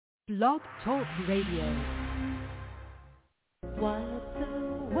Blog Talk Radio. What the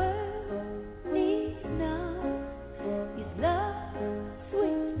world needs now is love,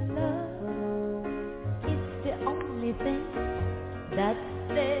 sweet love. It's the only thing that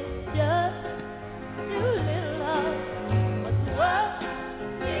says just too little love. What the world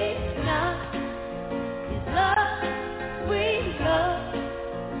needs now is love, sweet love.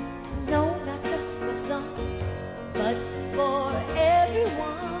 No, not just for some, but for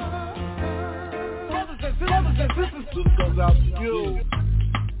everyone. This goes out to you.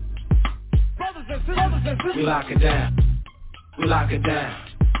 We lock it down. We lock it down.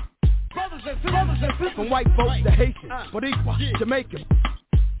 From white folks to Haitians, Boricua, Jamaican.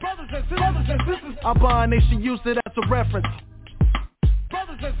 Our bond nation used it as a reference.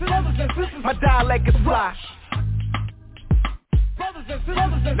 My dialect is fly. Let's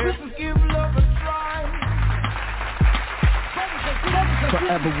give love a try.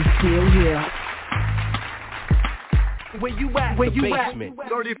 Forever we still here. Where you at? Where you basement. At?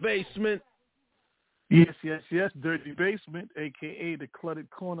 Dirty basement. Yes. Dirty Basement, a.k.a. the Cluttered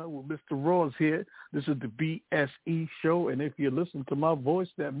Corner with Mr. Raw's here. This is the BSE show, and if you listen to my voice,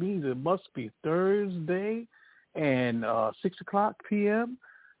 that means it must be Thursday and 6 o'clock p.m.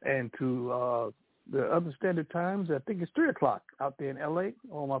 And to the other standard times, I think it's 3 o'clock out there in L.A.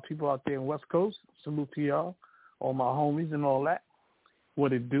 All my people out there in West Coast, salute to y'all, all my homies and all that,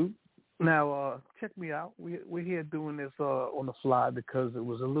 what it do. Now, check me out. We're here doing this on the fly because it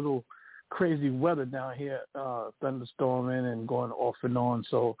was a little crazy weather down here, thunderstorming and going off and on.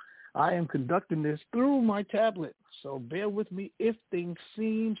 So I am conducting this through my tablet. So bear with me if things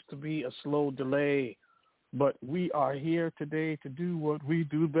seems to be a slow delay. But we are here today to do what we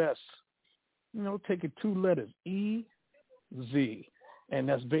do best. You know, taking two letters, E-Z. And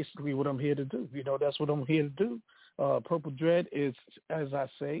that's basically what I'm here to do. You know, that's what I'm here to do. Purple Dread is, as I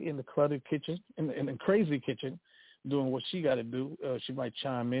say, in the cluttered kitchen, in the crazy kitchen, doing what she got to do. She might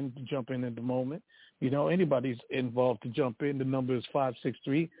chime in, jump in at the moment. You know, anybody's involved to jump in. The number is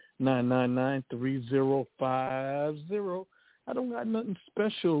 563-999-3050. I don't got nothing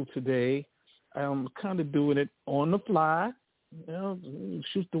special today. I'm kind of doing it on the fly. You know,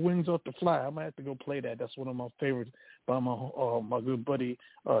 shoot the wings off the fly. I might have to go play that. That's one of my favorites by my good buddy,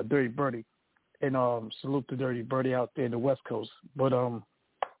 Dirty Birdie. And salute to Dirty Birdie out there in the West Coast. But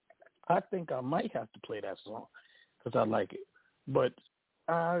I think I might have to play that song because I like it. But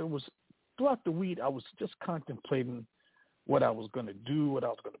throughout the week, I was just contemplating what I was going to do, what I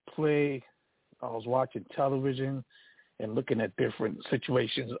was going to play. I was watching television and looking at different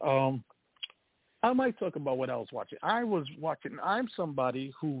situations. I might talk about what I was watching. I'm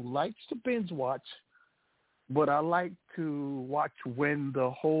somebody who likes to binge watch, but I like to watch when the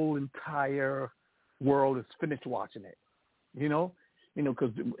whole entire world is finished watching it, you know,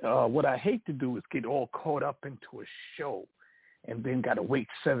 because what I hate to do is get all caught up into a show and then got to wait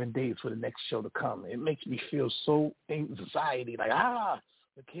 7 days for the next show to come. It makes me feel so anxiety, like, I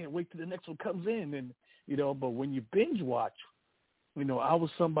can't wait till the next one comes in. And, but when you binge watch, I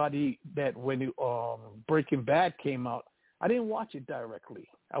was somebody that when Breaking Bad came out, I didn't watch it directly.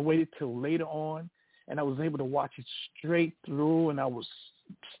 I waited till later on. And I was able to watch it straight through, and I was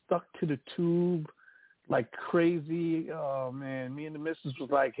stuck to the tube like crazy. Oh, man, me and the missus was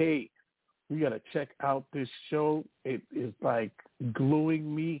like, hey, we got to check out this show. It is like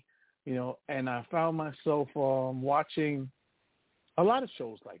gluing me, and I found myself watching a lot of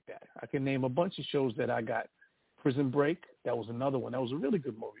shows like that. I can name a bunch of shows that I got. Prison Break, that was another one. That was a really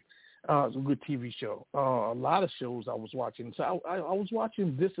good movie. It was a good TV show. A lot of shows I was watching. So I was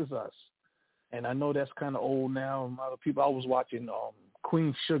watching This Is Us. And I know that's kind of old now. A lot of people, I was watching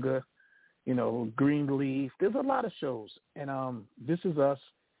Queen Sugar, Greenleaf. There's a lot of shows. And This Is Us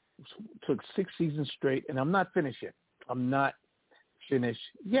took 6 seasons straight, and I'm not finished yet. I'm not finished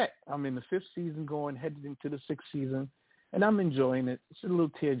yet. I'm in the 5th season headed into the 6th season, and I'm enjoying it. It's a little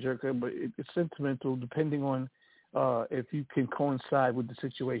tearjerker, but it's sentimental depending on if you can coincide with the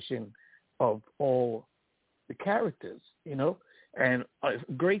situation of all the characters, And a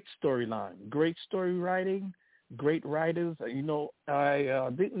great storyline, great story writing, great writers. I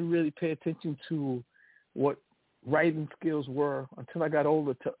didn't really pay attention to what writing skills were until I got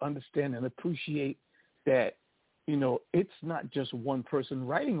older to understand and appreciate that, it's not just one person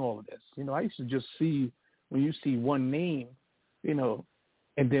writing all of this. I used to just see, when you see one name, and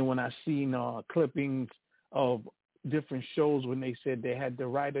then when I seen clippings of different shows when they said they had the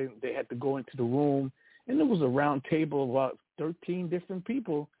writer, they had to go into the room, and there was a round table of about 13 different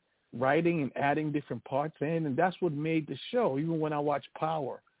people writing and adding different parts in, and that's what made the show. Even when I watch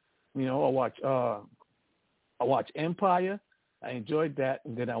Power, I watch Empire, I enjoyed that,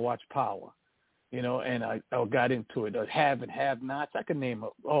 and then I watched Power, you know, and I got into it. Have and have-nots. I can name a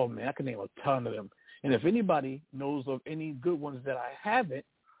ton of them. And if anybody knows of any good ones that I haven't,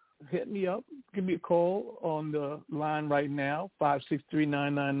 hit me up. Give me a call on the line right now,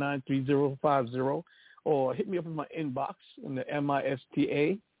 563-999-3050, or hit me up in my inbox in the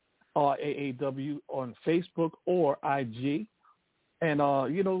MISTARAAW on Facebook or IG. And,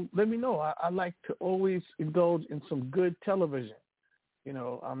 you know, let me know. I like to always indulge in some good television. You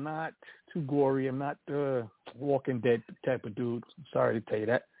know, I'm not too gory. I'm not the Walking Dead type of dude. I'm sorry to tell you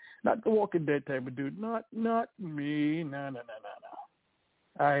that. Not the Walking Dead type of dude. Not me. No.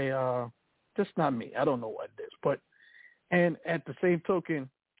 Just not me. I don't know what it is. But, and at the same token,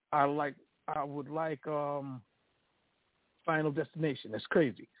 I would like Final Destination. That's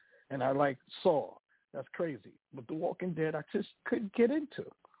crazy. And I like Saw. That's crazy. But The Walking Dead, I just couldn't get into.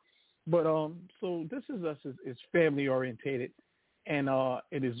 But so This Is Us is family orientated, and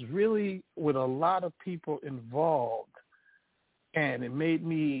it is really with a lot of people involved, and it made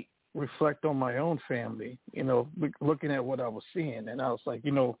me reflect on my own family. You know, looking at what I was seeing, and I was like,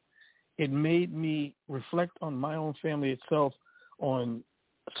 you know, it made me reflect on my own family itself, on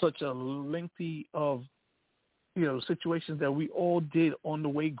such a lengthy of, you know, situations that we all did on the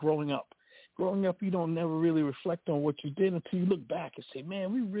way growing up. Growing up, you don't never really reflect on what you did until you look back and say,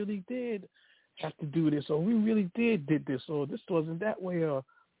 man, we really did have to do this, or we really did this, or this wasn't that way, or,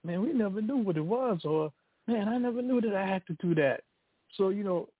 man, we never knew what it was, or, man, I never knew that I had to do that. So, you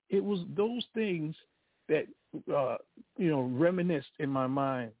know, it was those things that, you know, reminisced in my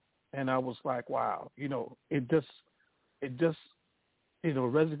mind, and I was like, wow, you know, it just, you know,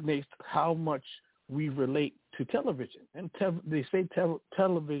 resonates how much we relate to television. And they say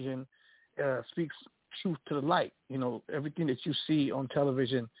television speaks truth to the light. You know, everything that you see on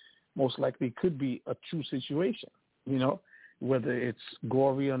television most likely could be a true situation, you know, whether it's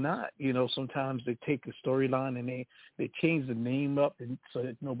gory or not. You know, sometimes they take a storyline and they change the name up so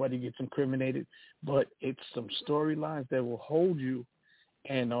that nobody gets incriminated, but it's some storylines that will hold you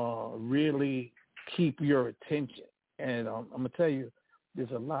and really keep your attention. And I'm going to tell you,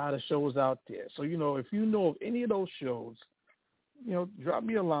 there's a lot of shows out there. So, you know, if you know of any of those shows, you know, drop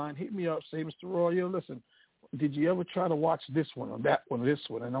me a line, hit me up, say, Mr. Roy, listen, did you ever try to watch this one or that one or this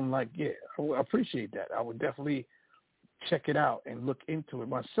one? And I'm like, yeah, I appreciate that. I would definitely check it out and look into it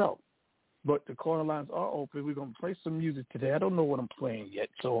myself. But the corner lines are open. We're going to play some music today. I don't know what I'm playing yet.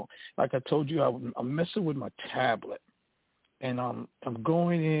 So like I told you, I'm messing with my tablet. And I'm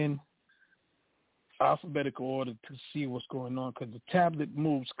going in alphabetical order to see what's going on because the tablet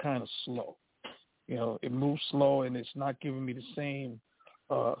moves kind of slow. You know, it moves slow, and it's not giving me the same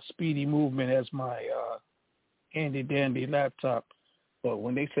speedy movement as my handy-dandy laptop. But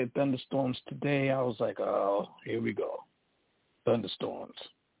when they said thunderstorms today, I was like, oh, here we go, thunderstorms.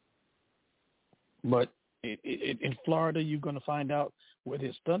 But in Florida, you're going to find out where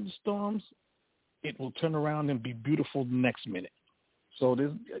there's thunderstorms, it will turn around and be beautiful the next minute. So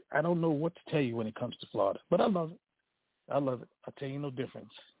I don't know what to tell you when it comes to Florida, but I love it. I love it. I'll tell you no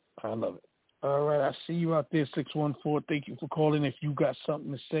difference. I love it. All right, I see you out there, 614. Thank you for calling. If you got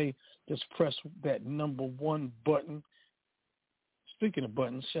something to say, just press that number 1 button. Speaking of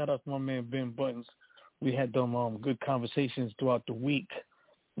buttons, shout out to my man Ben Buttons. We had them good conversations throughout the week,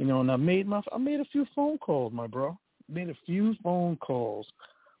 you know, and I made a few phone calls, my bro. Made a few phone calls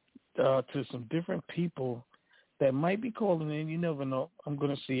to some different people that might be calling in. You never know. I'm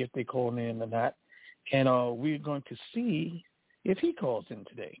going to see if they call in or not, and we're going to see if he calls in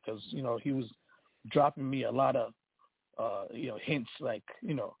today, because, you know, he was dropping me a lot of, you know, hints like,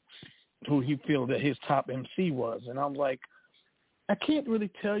 you know, who he feels that his top MC was. And I'm like, I can't really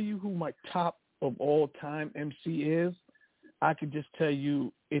tell you who my top of all time MC is. I could just tell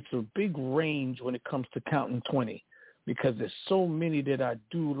you it's a big range when it comes to counting 20, because there's so many that I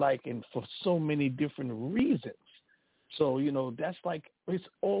do like and for so many different reasons. So, you know, that's like, it's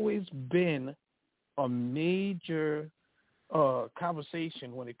always been a major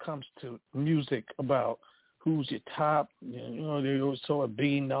conversation when it comes to music about who's your top. You know, they always talk about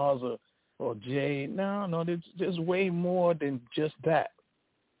B, Nas or Jay. No, there's way more than just that,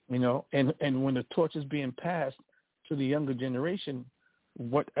 you know. And when the torch is being passed to the younger generation,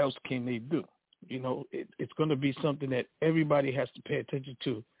 what else can they do? You know, it's going to be something that everybody has to pay attention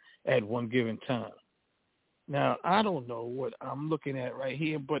to at one given time. Now, I don't know what I'm looking at right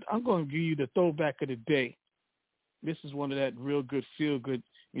here, but I'm going to give you the throwback of the day. This is one of that real good, feel-good,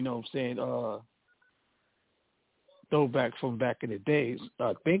 you know what I'm saying, throwback from back in the days.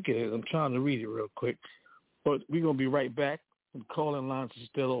 I think it is. I'm trying to read it real quick. But we're going to be right back. The calling lines are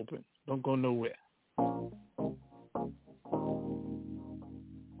still open. Don't go nowhere.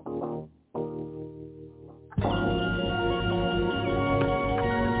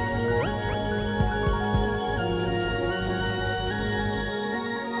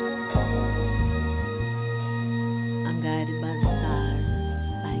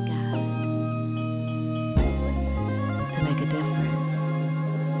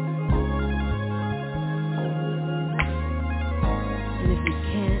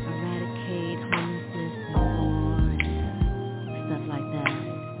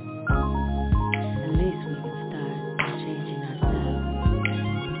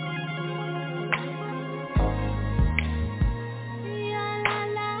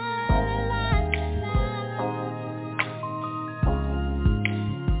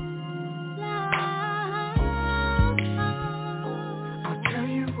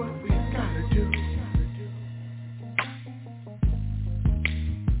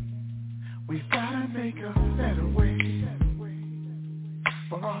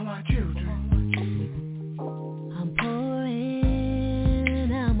 all our children. I'm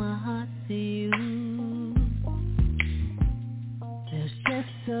pouring out my heart to you. There's just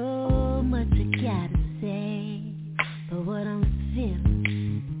so much I gotta say, but what I'm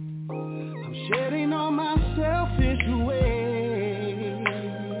feeling, I'm shedding all my selfish ways.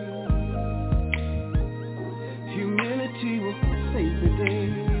 Humility will save the day,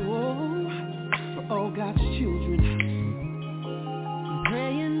 whoa, for all God's children. I'm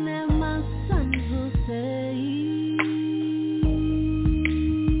praying that my sons will say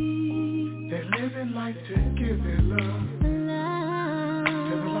They're living life to give their love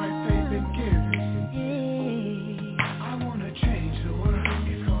to the life they've been given. I wanna change the world.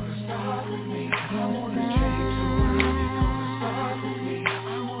 It's gonna start with me. I wanna change the world. It's gonna start with me. I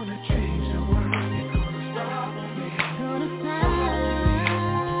wanna change the world. It's gonna start with me. gonna start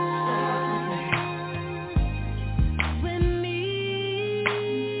with me.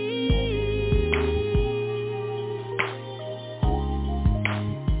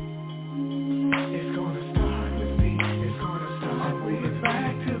 It's gonna start with me. It's gonna start with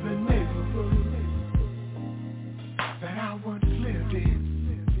back to the neighborhood that I once lived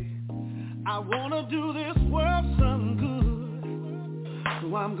in. I wanna do this world some good,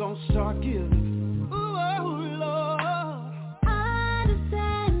 so I'm gonna start giving. Ooh, oh Lord, I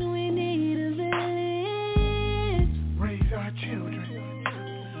understand we need a village. Raise our children.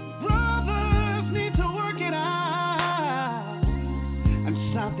 brothers need to work it out and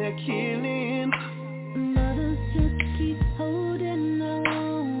stop their killing. Mothers just keep holding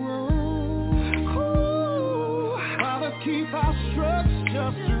on. Ooh, fathers keep our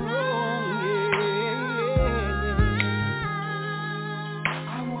structure strong.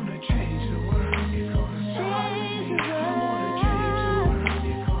 I wanna change the world. It's gonna start with me. I wanna change the world.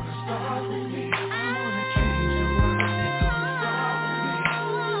 It's gonna start with me. I wanna change the world. It's gonna start with me.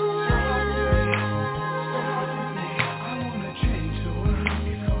 Start with me. Start with me. I wanna change the world.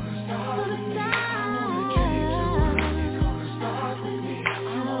 It's gonna start with me. I wanna change the world. It's gonna start with me. I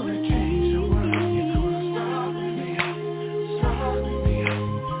wanna change the world. It's gonna start with me. Start with me.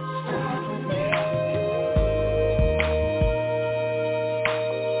 Start with me.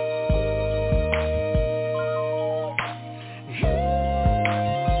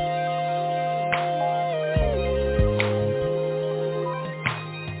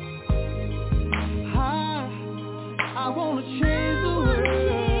 I wanna change the world,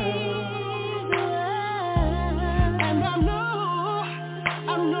 and I know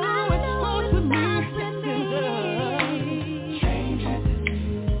it starts with me. Change it.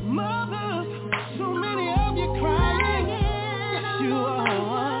 Mothers, so many of you crying, yes you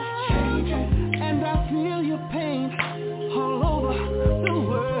are. Change it. And I feel your pain all over the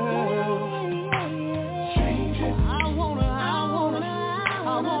world. Change it. I wanna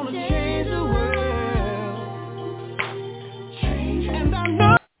change the world. Change it. And I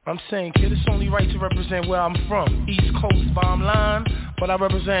know I'm saying, kid, it's only right to represent where I'm from. East Coast, bottom line, but I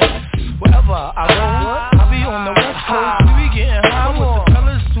represent wherever I go. I be on the West Coast, we be getting high with the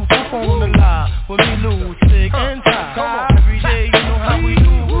fellas who fuck on the lie. With me, Lou, Sig, and Ty. Every day, you know how we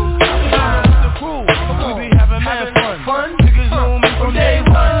do. With the crew, we be having mad fun. Niggas know me from day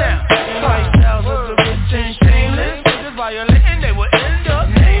one now. And lifestyles of the rich and shameless. Niggas violating, they will end up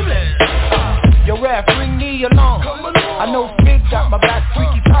nameless. Yo, rap, bring me along. I know Big got my back,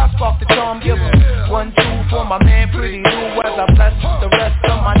 freaky top off the charm. Give him 1, 2 for my man, Pretty Lou, as I bless the rest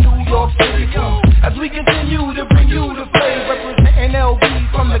of my New York City crew. As we continue to bring you the flavor, representing LB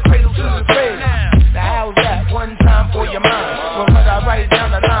from the cradle to the grave. Now how's that? One time for your mind. Well, what I write down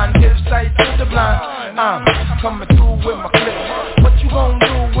the line, give sight to the blind. I'm coming through with my clip. What you gon'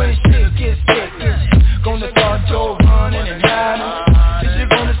 do when shit gets sick? Gonna start your running and hiding? Is you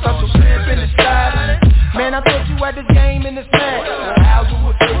gonna start your slipping and sliding? Man, I thought you had this game in this man. Well, how do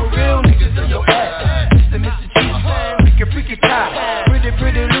it feel with real niggas in your ass? Mr. Cheese, freaky top, pretty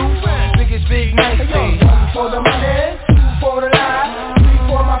loose, biggest big nice thing. For the money, for the lie, 3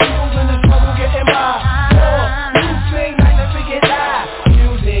 for my peoples in the struggle getting by. 4, you swing nice and freaking die.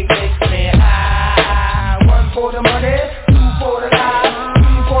 Music makes me high. 1 for the money, 2 for the lie,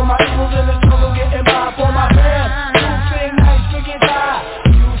 3 for my peoples in the struggle getting by. For my band, you swing nice, freaking die.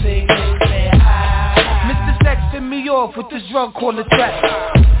 Music makes me high. Mr. Sex hit me off with this drug called the track.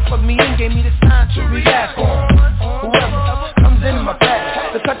 Plug me in, gave me the sign to react on. Whoever comes in my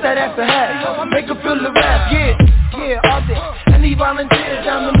path, to cut that ass in half, make her feel the rap. Yeah, all day. Any volunteers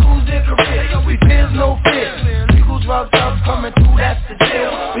down to lose their career? We fears no fear. Legal drug thugs coming through, that's the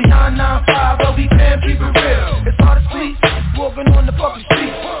deal. Beyond 9-5, but we can keep it real. It's hard to sleep, walking on the fucking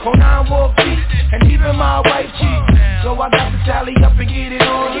street. Go 9 walk feet, and even my white cheek. So I got to tally up and get it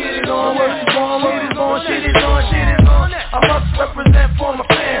on.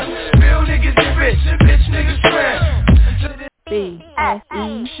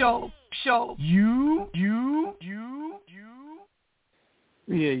 show.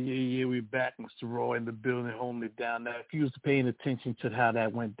 Yeah, we're back, Mr. Raaw, in the building, holding it down. Now, if you was paying attention to how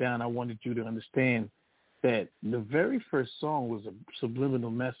that went down, I wanted you to understand that the very first song was a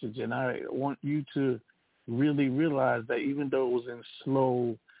subliminal message, and I want you to really realize that even though it was in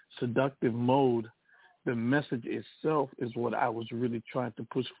slow, seductive mode, the message itself is what I was really trying to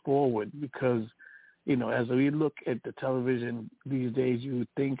push forward because, you know, as we look at the television these days, you would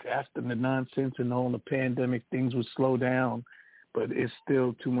think after the nonsense and all the pandemic, things would slow down. But it's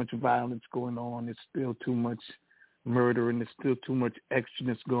still too much violence going on. It's still too much murder, and there's still too much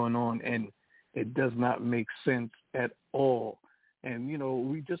extraness going on, and it does not make sense at all. And, you know,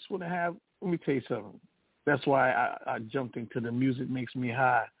 we just want to have, let me tell you something. That's why I jumped into the Music Makes Me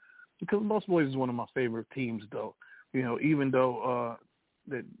High, because Lost Boys is one of my favorite teams, though. You know, even though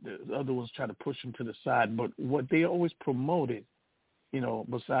the other ones try to push them to the side, but what they always promoted, you know,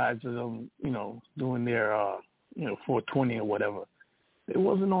 besides, you know, doing their 420 or whatever. It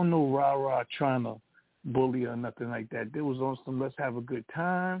wasn't on no rah-rah trying to bully or nothing like that. There was on some let's have a good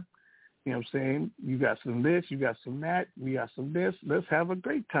time. You know what I'm saying? You got some this, you got some that, we got some this. Let's have a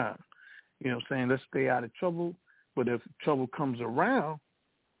great time. You know what I'm saying? Let's stay out of trouble. But if trouble comes around,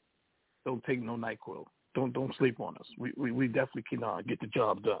 don't take no NyQuil. Don't sleep on us. We definitely can get the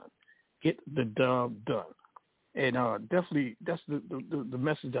job done. Get the job done. And definitely, that's the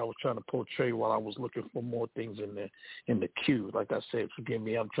message I was trying to portray while I was looking for more things in the queue. Like I said, forgive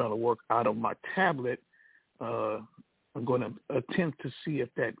me, I'm trying to work out of my tablet. I'm going to attempt to see if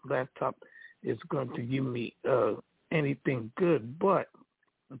that laptop is going to give me anything good. But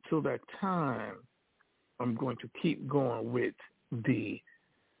until that time, I'm going to keep going with the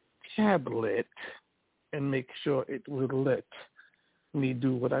tablet and make sure it will let me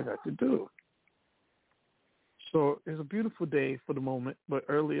do what I got to do. So it's a beautiful day for the moment, but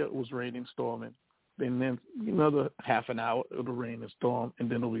earlier it was raining, storming. Then another half an hour it'll rain and storm, and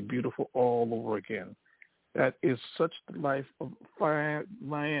then it'll be beautiful all over again. That is such the life of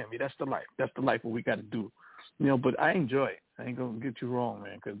Miami. That's the life. That's the life what we got to do. You know, but I enjoy it. I ain't gonna get you wrong,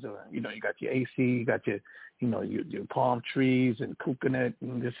 man, because you know, you got your AC, you got your, you know, your palm trees and coconut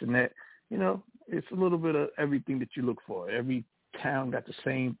and this and that. You know, it's a little bit of everything that you look for. Every town got the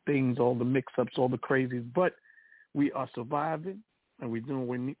same things, all the mix-ups, all the crazies, but we are surviving, and we're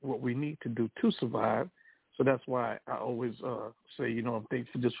doing what we need to do to survive. So that's why I always say, you know, thanks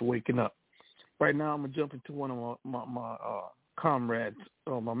for just waking up. Right now, I'm going to jump into one of my comrades,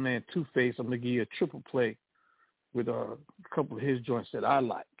 my man Two-Face. I'm going to give you a triple play with a couple of his joints that I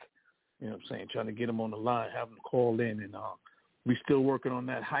like. You know what I'm saying? Trying to get him on the line, have him call in. And we still working on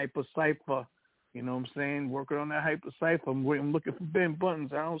that hyper cipher. You know what I'm saying? Working on that hyper cipher. I'm looking for Ben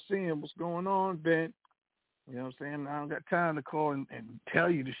Buttons. I don't see him. What's going on, Ben? You know what I'm saying? I don't got time to call and tell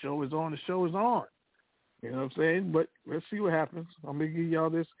you the show is on. The show is on. You know what I'm saying? But let's see what happens. I'm going to give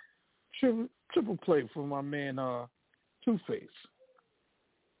y'all this triple play for my man Two-Face.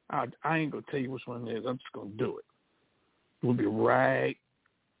 I ain't going to tell you which one it is. I'm just going to do it. We'll be right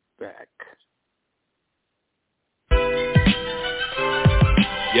back.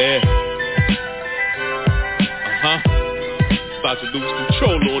 Yeah. About to lose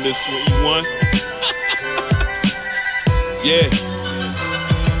control on this one, E1. Yeah.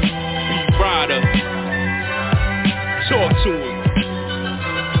 Be rider. Talk to him.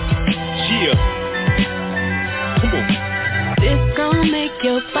 Yeah. Come on. This gon' make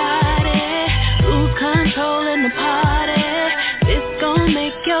your body lose control in the party. This gon'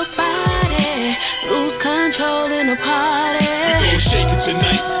 make your body lose control in the party. We gon' shake it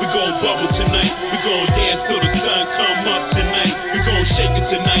tonight. We gon' bubble tonight. We gon' dance till the sun come up tonight. We gon' shake it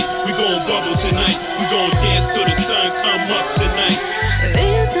tonight. We gon' bubble tonight. We gon' dance till the sun come up tonight.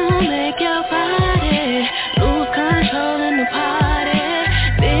 This gon' make your body lose control in the party.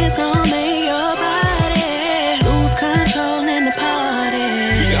 This gon' make your body lose control in the party.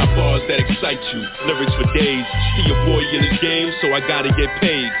 We got bars that excite you, lyrics for days. See your boy in the game, so I gotta get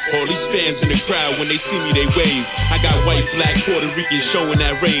paid. All these fans in the crowd, when they see me, they wave. I got white, black, Puerto Rican showing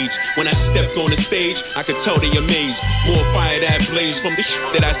that rage. When I stepped on the stage, I could tell they amazed. More fire that blaze from the shit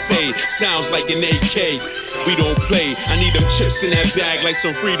that I say. Sounds like an AK. We don't play. I need them chips in that bag like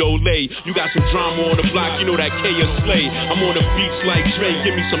some Frito-Lay. You got some drama on the block, you know that K or Slay. I'm on the beach like Dre,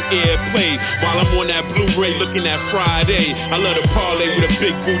 give me some airplay. While I'm on that Blu-ray looking at Friday. I love to parlay with a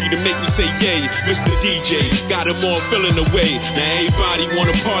big booty to make me say yay. Mr. DJ, got them all feeling the way. Now everybody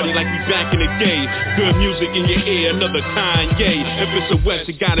wanna party like we back in the day. Good music in your ear, another Kanye. If it's a West,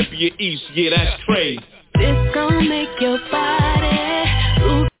 it gotta be an East, yeah, that's Trey. This gon' make your body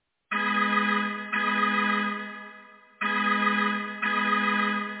lose.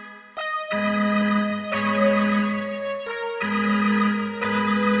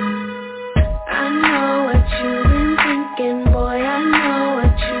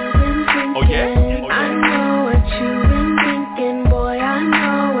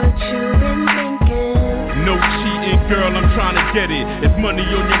 get it. If money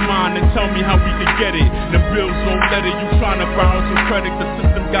on your mind, then tell me how we can get it. The bills won't let it. You tryna borrow some credit. The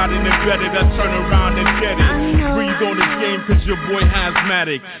system got it embedded. I turn around and get it. Breathe on this game cause your boy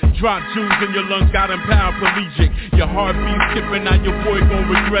asthmatic. Drop jewels in your lungs, got him paraplegic. Your heartbeat skipping, now your boy gon'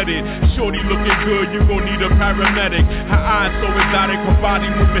 regret it. Shorty looking good, you gon' need a paramedic. Her eyes so exotic, her body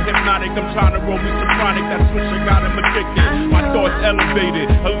moving hypnotic. I'm tryna roll me some chronic, that switcher got him addicted. My thoughts elevated,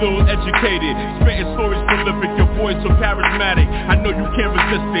 a little educated. Spitting stories prolific, your voice so charismatic. I know you can't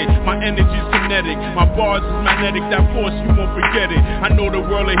resist it, my energy's kinetic. My bars is magnetic, that force you won't forget it. I know the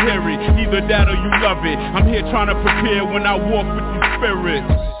world will hear it, either that or you love it. I'm here trying to prepare when I walk with these spirits.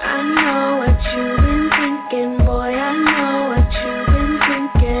 I know what you've been thinking, boy, I know what you've been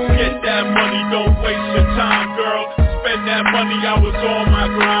thinking. Get that money, don't waste your time, girl. Spend that money, I was on my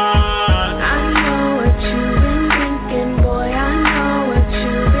grind. I know what you've been thinking, boy, I know what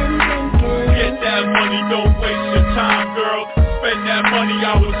you've been thinking. Get that money, don't waste your time, girl. Spend that money,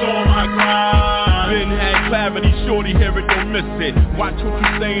 I was on my grind. Been had clarity, shorty, hear it, don't miss it. Watch what you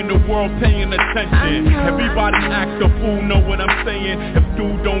say in the world, paying attention. Everybody act a fool, know what I'm saying. If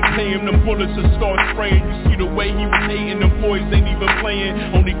dude don't pay him, them bullets will start spraying. You see the way he was hating, them boys ain't even playing.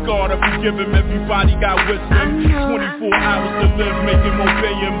 Only God will forgive him, everybody got wisdom. 24 hours to live, make him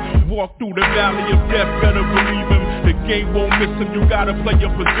obey him. Walk through the valley of death, better believe him. The game won't miss him, you gotta play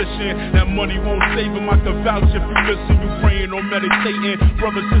your position. That money won't save him, I can vouch if you listen. You praying or meditating,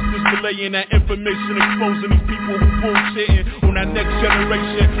 brothers, sisters relaying that information, exposing these people who bullshitting on that next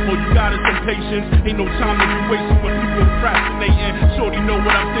generation. All you got is some patience, ain't no time to be wasting when people procrastinating. Shorty know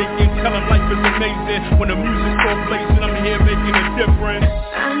what I'm thinking, tell him life is amazing. When the music starts blazing, I'm here making a difference.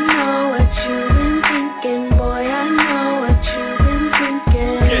 I know what you've been thinking, boy, I know what you've been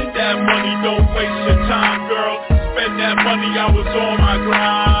thinking. Get that money, don't waste your time, girl. Spend that money, I was on my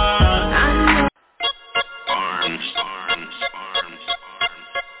grind. I know. Arms.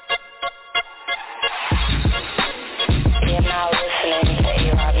 You're now listening to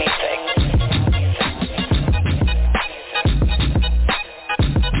A-Rod Music.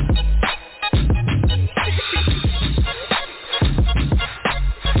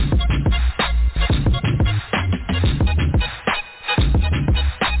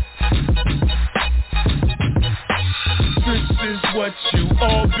 What you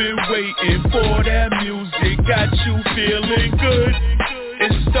all been waiting for, that music got you feeling good.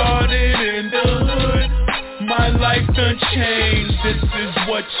 It started in the hood, my life done changed. This is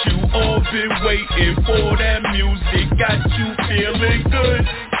what you all been waiting for, that music got you feeling good.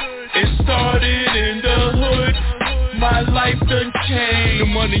 It started in the hood, my life done changed. The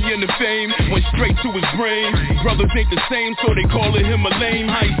money and the fame went straight to his brain. Brothers ain't the same, so they calling him a lame.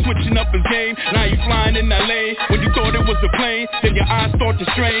 How he switching up his game, now he flying in that lane. When you thought it was a plane, then your eyes start to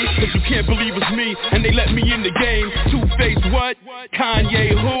strain. Cause you can't believe it's me, and they let me in the game. Two-Face what?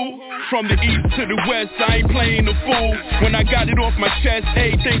 Kanye who? From the east to the west, I ain't playing the fool. When I got it off my chest,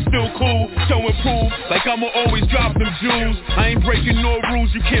 everything still cool. So improve, like I'ma always drop them jewels. I ain't breaking no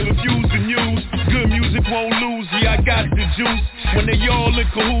rules, you can't refuse the news. Good music won't lose, yeah I got the juice. When they all in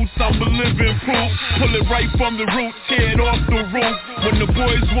cahoots, I'm a living proof. Pull it right from the root, tear it off the roof. When the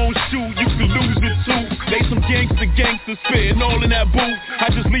boys won't shoot, you can lose it too. They some gangsters spitting all in that booth. I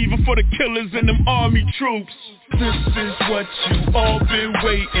just leave it for the killers and them army troops. This is what you all been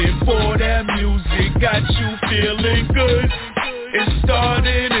waiting for, that music got you feeling good. It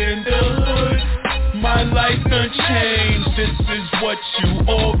started in the hood, my life done changed. This is what you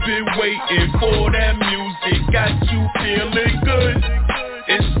all been waiting for, that music got you feeling good.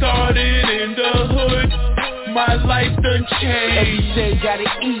 It started in the hood, my life done changed. Every day gotta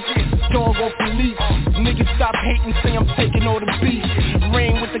eat, dog off the leash. Niggas stop hating, say I'm taking all the beef.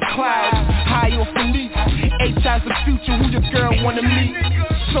 Rain with the clouds, high off the leaf. H.I.'s the future, who your girl wanna meet?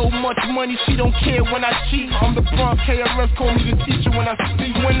 So much money, she don't care when I cheat. I'm the Bronx, KRS, call me the teacher when I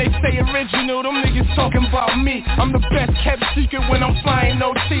speak. When they say original, them niggas talking about me. I'm the best kept secret when I'm flying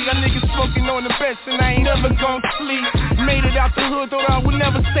OT. That niggas smoking on the best and I ain't never gon' sleep. Made it out the hood, though I would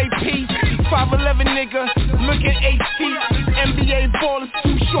never say peace. 5'11 nigga, look at HT. NBA ballers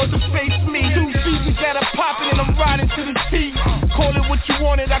too short to face me. Two features that are popping and I'm riding to the T. Call it what you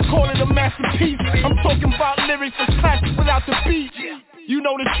wanted, I call it a masterpiece. I'm talking about lyrics that's classic without the beat. You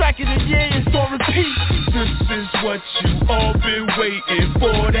know the track of the year is on repeat. This is what you all been waiting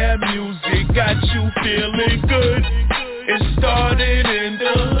for, that music got you feeling good. It started in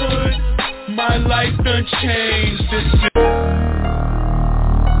the hood, my life done changed. This is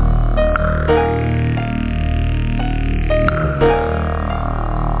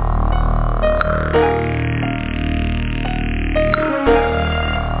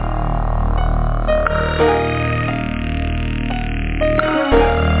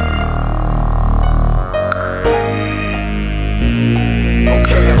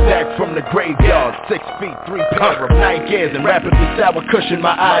from the graveyard. 6 feet, 3 pair of night gears, and rapidly sour cushion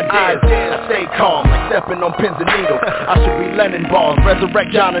my ideas. I stay calm, like stepping on pins and needles. I should be Lennon balls,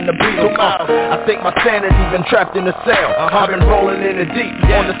 resurrect John and the Beatles. I think my sanity been trapped in a cell. I've been rolling in the deep,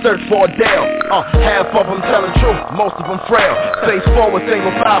 on the search for a Dale. Half of them telling truth, most of them frail. Face forward,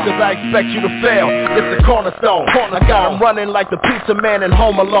 single file, cause I expect you to fail. It's the cornerstone. I got them running like the pizza man in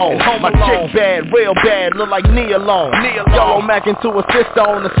Home Alone. My chick bad, real bad, look like Nia Long. Yellow Mac into a sister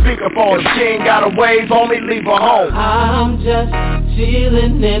on the speakerphone. If she ain't got a wave on me, leave her home. I'm just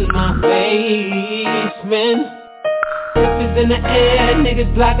chillin' in my basement. Breakfast in the air,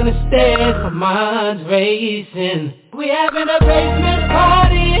 niggas blocking the stairs, my mind's racing. We having a basement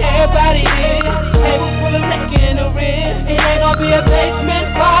party, everybody in. Table full of liquor in the rear. It ain't gonna be a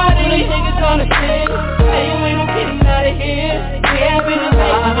basement party, niggas gonna sin. Say you ain't no getting out of here. We having a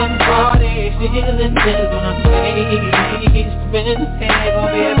basement party, chillin' in my basement. It ain't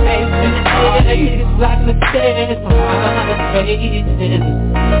gonna be a basement party, niggas blocking the stairs, my mind's racing.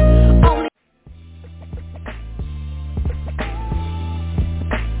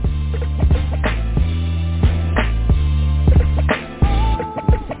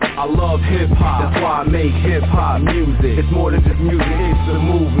 I love hip-hop, that's why I make hip-hop music. It's more than just music, it's a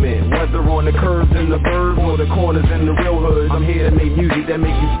movement. Whether on the curves in the burbs or the corners in the real hoods, I'm here to make music that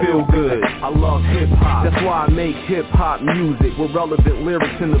makes you feel good. I love hip-hop, that's why I make hip-hop music with relevant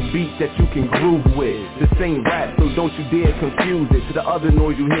lyrics and the beat that you can groove with. This ain't rap, so don't you dare confuse it to the other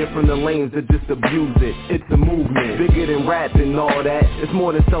noise you hear from the lanes that just abuse it. It's a movement, bigger than rap and all that. It's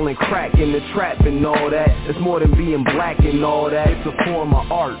more than selling crack in the trap and all that. It's more than being black and all that. It's a form of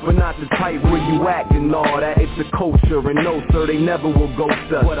art, but not the type where you act and all that. It's a culture, and no sir, they never will ghost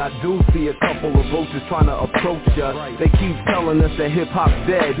us. But I do see a couple of vultures trying to approach us. They keep telling us that hip-hop's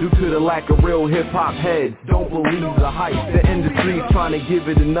dead due to the lack of real hip-hop heads. Don't believe the hype, the industry's trying to give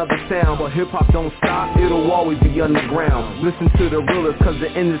it another sound. But hip-hop don't stop, it'll always be underground. Listen to the realest, cause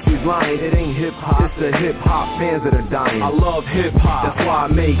the industry's lying. It ain't hip-hop, it's the hip-hop fans that are dying. I love hip-hop, that's why I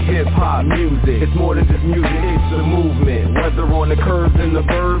make hip-hop music. It's more than just music, it's a movement. Whether on the curves in the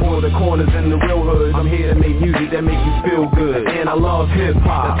burbs or the corners in the real hoods, I'm here to make music that makes you feel good. And I love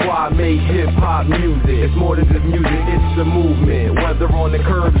hip-hop, that's why I make hip-hop music. It's more than just music, it's a movement. Whether on the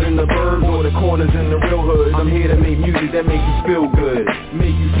curves in the burbs or the corners in the real hoods, I'm here to make music that makes you feel good.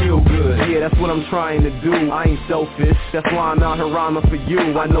 Make you feel good. Yeah, that's what I'm trying to do. I ain't selfish, that's why I'm out here rhyming for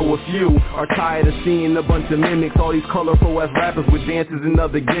you. I know a few are tired of seeing a bunch of mimics. All these colorful ass rappers with dances and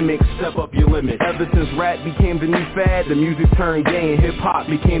other gimmicks. Step up your limit. Ever since rap became the new fad, the music turned gay and hip-hop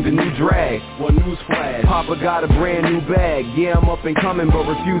became the new drag. Well, newsflash, Papa got a brand new bag. Yeah, I'm up and coming, but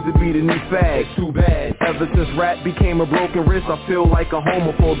refuse to be the new fag. Too bad. Ever since rap became a broken wrist, I feel like a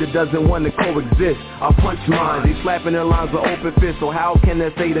homophobe that doesn't want to coexist. I punch mine, they slapping their lines with open fists. So how can they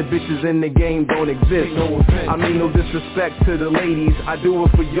say the bitches in the game don't exist? I mean no disrespect to the ladies, I do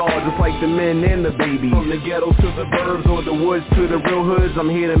it for y'all just like the men and the babies. From the ghetto to the burbs or the woods to the real hoods, I'm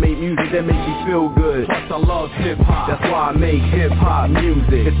here to make music that makes you feel good. Plus I love hip-hop, that's why I make hip-hop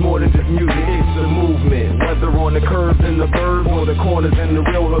music. It's more than just music, it's a movement. Whether on the curves in the burbs or the corners in the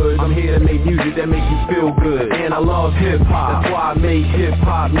real hoods, I'm here to make music that makes you feel good. And I love hip-hop, that's why I make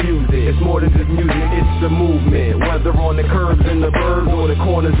hip-hop music. It's more than just music, it's a movement. Whether on the curves in the burbs or the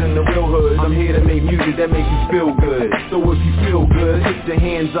corners in the real hoods, I'm here to make music that makes you feel good. So if you feel good, put your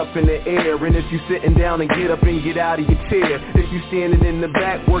hands up in the air. And if you sitting down, and get up and get out of your chair. If you standing in the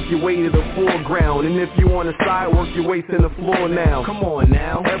back, work your way to the foreground. And if you on the side, work your way to the floor now. Come on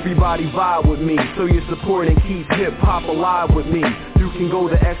now, everybody vibe with me. So you support and keep hip-hop alive with me. You can go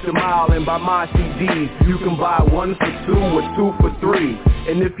the extra mile and buy my CDs. You can buy 1 for 2 or 2 for 3.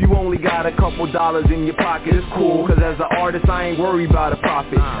 And if you only got a couple dollars in your pocket, it's cool. Cause as an artist, I ain't worried about a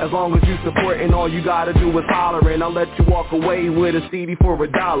profit. As long as you supporting, all you gotta do is holler. And I'll let you walk away with a CD for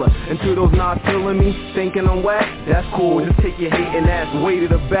 $1. And to those not feeling me, thinking I'm whack, that's cool. Just take your hating ass way to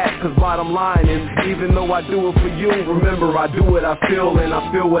the back. Cause bottom line is, even though I do it for you, remember I do what I feel and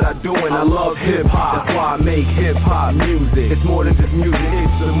I feel what I do. And I love hip-hop, that's why I make hip-hop music. It's more than just music,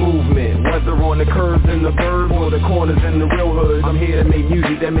 it's a movement. Whether on the curves in the burbs or the corners in the real hoods, I'm here to make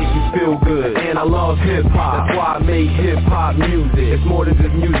music that makes you feel good. And I love hip-hop, that's why I make hip-hop music. It's more than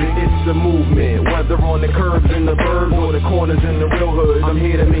just music, it's a movement. Whether on the curves in the burbs or the corners in the real hoods, I'm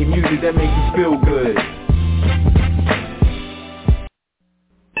here to make music that makes you feel good.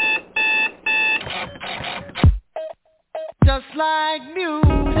 Just like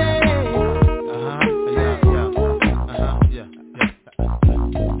music.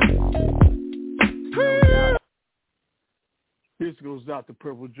 This goes goes out to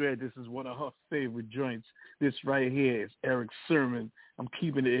Purple Dread. This is one of her favorite joints. This right here is Eric Sermon. I'm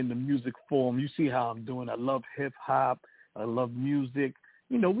keeping it in the music form. You see how I'm doing. I love hip-hop. I love music.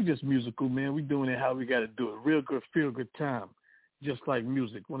 You know, we just musical, man. We doing it how we got to do it. Real good, feel good time. Just like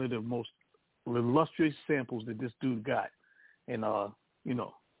music. One of the most illustrious samples that this dude got. And, you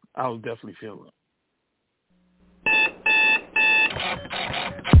know, I was definitely feeling it.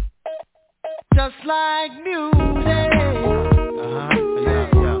 Just like music.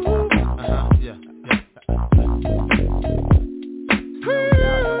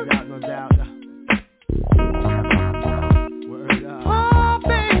 No doubt. Word up. Oh,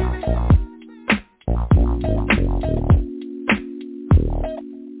 baby.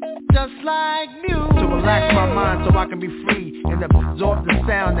 Just like music. To relax my mind so I can be free and absorb the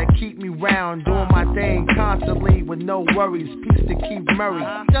sound that keep me round, doing my thing constantly with no worries. Peace to Keith Murray.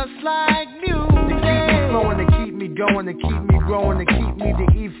 Just like music. To keep me flowing, to keep me going, to keep me growing, to keep me to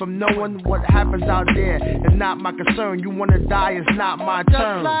eat from knowing what happens out there. It's not my concern. You wanna die, it's not my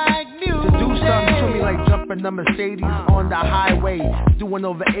turn. Like to do something to me like jumping the Mercedes on the highway, doing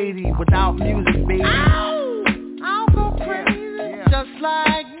over 80 without music, baby. Ow! I'll go crazy. Just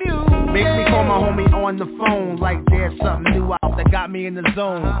like music. Make me call my homie on the phone like there's something new out that got me in the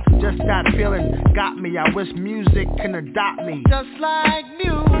zone. Just that feeling got me. I wish music can adopt me. Just like music.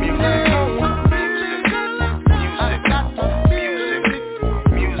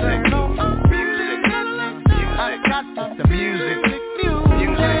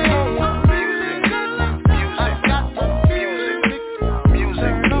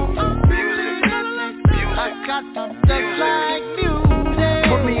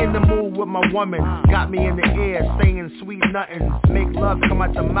 With my woman, got me in the air, saying sweet nothings. Make love come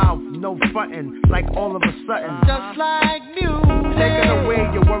out the mouth, no frontin', like all of a sudden. Just like music. Taking away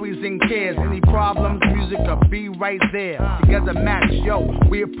your worries and cares. Any problems, music will be right there. Together match, yo,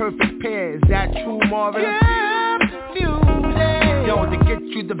 we a perfect pair. Is that true, Marvin? Yeah, music. Yo, to get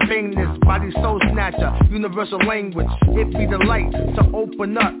you the bangness, body soul snatcher, universal language. It be the light to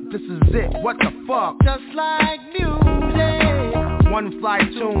open up. This is it. What the fuck? Just like music. One fly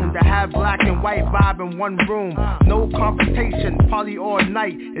tune to have black and white vibe in one room. No confrontation, party all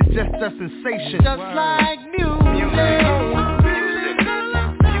night. It's just a sensation. Just like music.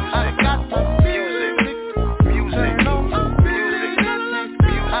 I got the music.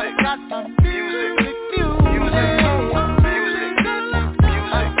 I got the music.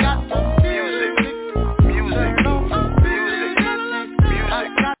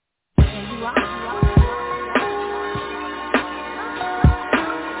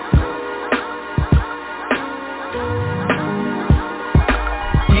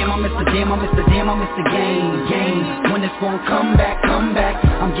 Damn, I miss the game. When it's gonna come back.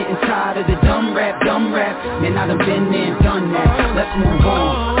 I'm getting tired of the dumb rap. Man, I done been there and done that. Let's move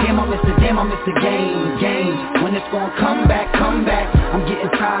on. Damn, I miss the game. When it's gonna come back. I'm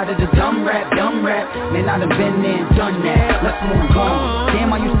getting tired of the dumb rap. Man, I done been there and done that. Let's move on.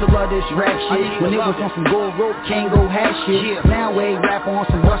 Damn, I used to love this rap shit. When it was on some gold rope, Kango hat shit. Now we rap on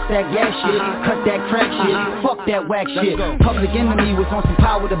some bust that gas shit. Cut that crack shit. Fuck that whack shit. Public Enemy was on some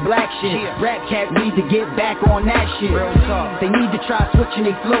power to black shit. Rap cat need to get back on that shit. They need to try switching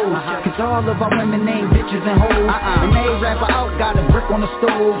their flows. Cause all of our women ain't bitches and hoes. And they rapper out got a brick on the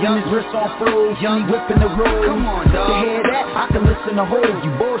stove. And his wrist on froze. Young whipping the road. Come on, dog. To hear that, I can listen to hoes.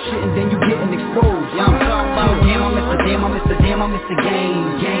 You bullshitting, then you getting exposed. I'm talking about damn, I miss the game.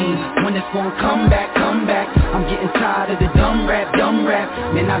 When it's gonna come back. I'm getting tired of the dumb rap.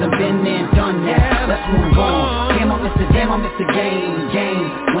 Man, I done been there and done that. Let's move on. Damn, I miss the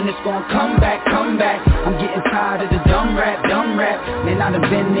game. When it's gonna come back. I'm getting tired of the dumb rap. Man, I done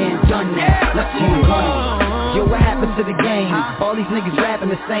been there and done that. Let's move on. Yo, what happened to the game? All these niggas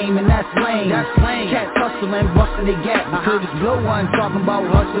rapping the same and that's lame. Cats hustling, busting they gap. Because this blow one talking about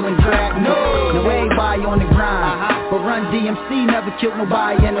hustling crack. No, now everybody on the grind. But Run DMC never killed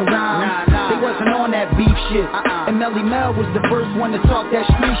nobody in the rhyme. They wasn't on that beef shit. And Melly Mel was the first one to talk that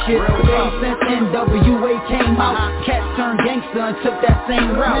street shit. But ever since NWA came out, cats turned gangster and took that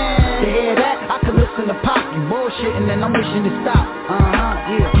same route. To hear that, I could listen to Pop. You bullshitting and I'm wishing to stop.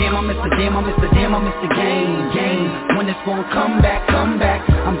 Damn, I miss the game. When it's gonna come back.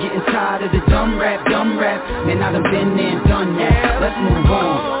 I'm getting tired of the dumb rap. Man, I done been there and done that. Let's move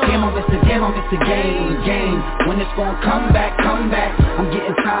on. Damn, I miss the game. When it's gonna come back. I'm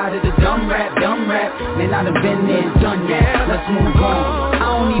getting tired of the dumb rap. Man, I done been there and done that. Let's move on. I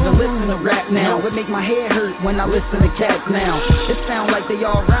don't even listen to rap now. It make my head hurt when I listen to cats now. It sound like they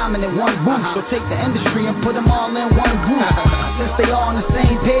all rhyming in one booth. So take the industry and put them all in one group. since they all on the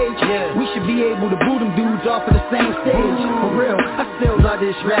same page. We should be able to boo them dudes off of the same stage. For real, I still love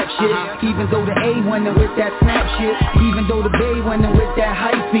this rap shit. Even though the A went in with that snap shit. Even though the Bay went in with that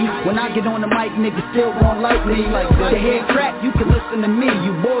hype beat. When I get on the mic, niggas still gon' like me. The head crack, you can listen to me.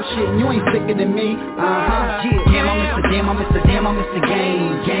 You bullshit and you ain't sicker than me. Damn, I miss the game, I miss the game, I miss the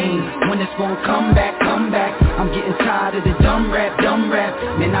game. When it's gon' come back. I'm getting tired of the dumb rap.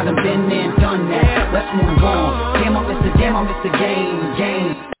 Man, I done been there and done that. Let's move on. Damn, I miss the game. I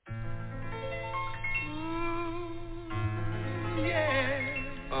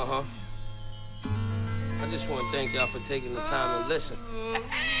just want to thank y'all for taking the time to listen.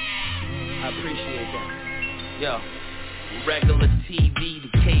 I appreciate that. Yo. Regular TV to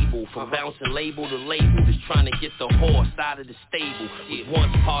cable, from bouncing label to label, just trying to get the horse out of the stable. Was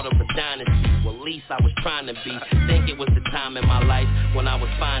once part of a dynasty, well at least I was trying to be. Think it was the time in my life when I was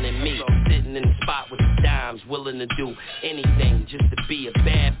finding me, sitting in the spot with the dimes, willing to do anything just to be a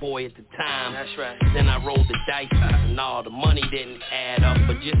bad boy at the time. That's right. Then I rolled the dice, and all the money didn't add up,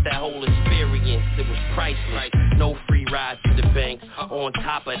 but just that whole experience, it was priceless. No free ride to the bank. On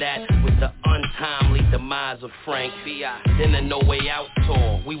top of that was the untimely demise of Frank. Then the No Way Out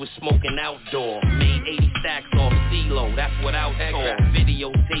tour, we was smoking outdoor. Made 80 stacks off CeeLo, that's without tour.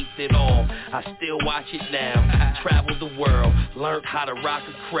 Videotaped it all, I still watch it now. Traveled the world, learned how to rock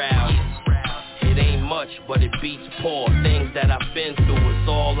a crowd. It ain't much, but it beats poor. Things that I've been through is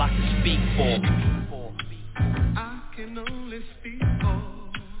all I can speak for. I can only speak for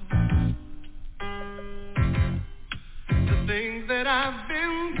the things that I've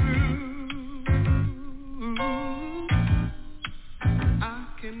been through. I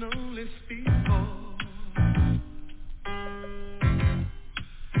can only speak for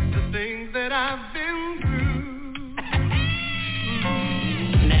the things that I've been through.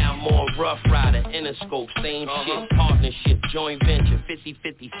 Now I'm on Rough Rider, Interscope, same shit, partnership, joint venture,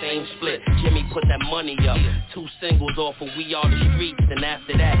 50-50, same split. Jimmy put that money up, 2 singles off of We Are the Streets, and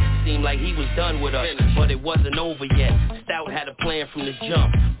after that, seemed like he was done with us, but it wasn't over yet. Stout had a plan from the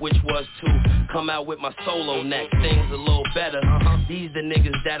jump, which was to come out with my solo next, things a little better. These the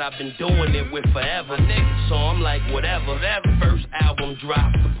niggas that I've been doing it with forever, so I'm like whatever. First album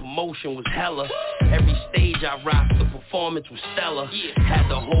dropped, the promotion was hella. Every stage I rocked, the performance was stellar. Had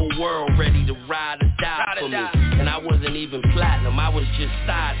the whole world ready to ride or die for me, and I wasn't even platinum, I was just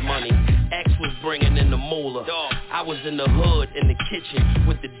side money. X was bringing in the moolah. I was in the hood, in the kitchen,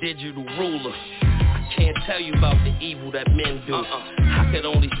 with the digital ruler. I can't tell you about the evil that men do. I could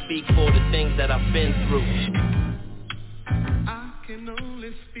only speak for the things that I've been through. I can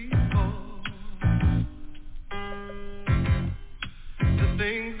only speak for the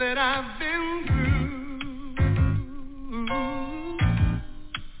things that I've been through.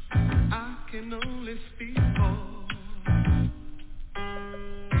 I can only speak for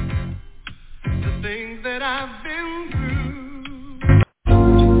the things that I've been through.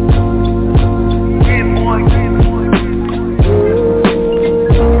 Yeah, boy.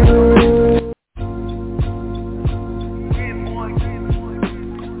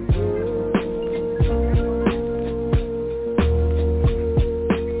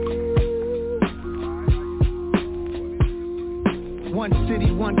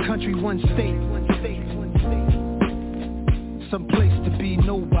 Country, one state, some place to be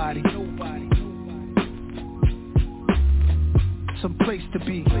nobody, some place to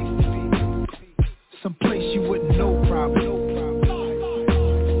be, some place you wouldn't know probably.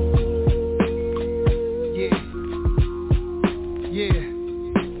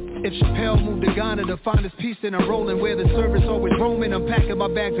 If Chappelle moved to Ghana to find his peace, then I'm rolling where the service always roaming. I'm packing my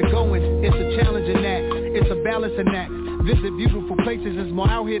bags and going. It's a challenge in that, it's a balancing act. Visit beautiful places, it's more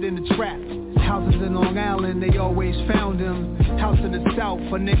out here than the trap. Houses in Long Island, they always found him. House in the South,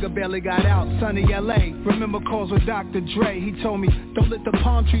 a nigga barely got out. Sunny LA, remember calls with Dr. Dre. He told me, don't let the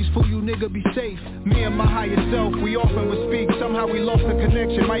palm trees fool you, nigga, be safe. Me and my higher self, we often would speak. Somehow we lost the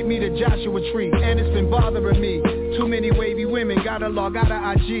connection, might meet a Joshua tree. And it's been bothering me. Too many wavy women, gotta log out of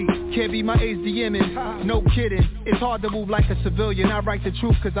IG. Can't be my age DMing, no kidding. It's hard to move like a civilian. I write the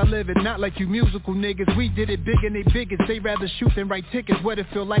truth cause I live it, not like you musical niggas. We did it big and they biggest. They rather shoot than write tickets. What it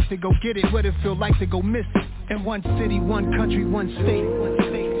feel like to go get it, what it feel like to go miss it. In one city, one country, one state.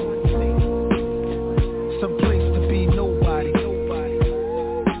 Some place to be nobody.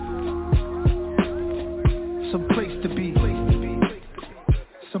 Some place to be.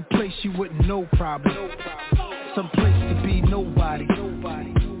 Some place you wouldn't know probably. Some place to be nobody.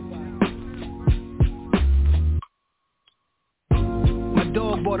 My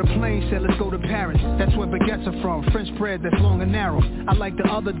dog bought a plane, said let's go to Paris. That's where baguettes are from, French bread that's long and narrow. I like the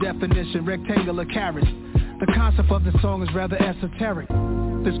other definition, rectangular carrots. The concept of the song is rather esoteric.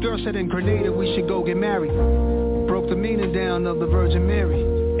 This girl said in Grenada we should go get married. Broke the meaning down of the Virgin Mary.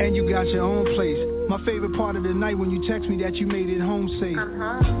 And you got your own place. My favorite part of the night when you text me that you made it home safe.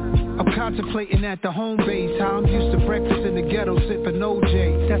 I'm contemplating at the home base how I'm used to breakfast in the ghetto sipping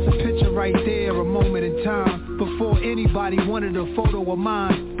OJ. That's a picture right there, a moment in time. Before anybody wanted a photo of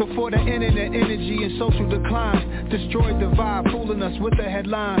mine. Before the internet energy and social decline destroyed the vibe, fooling us with the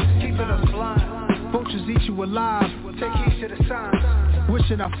headlines, keeping us blind. Vultures eat you alive. Take heed to the signs.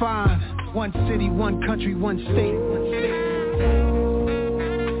 Wishing I find one city, one country, one state.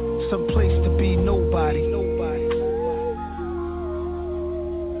 Some place to be nobody.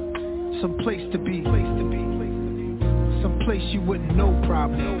 Some place to be. Some place you wouldn't know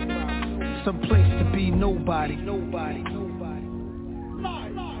problem. Some place to be nobody.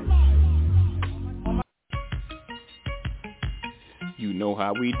 You know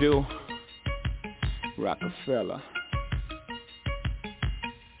how we do. Rockefeller.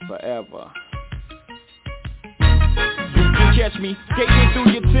 Forever. Catch me skating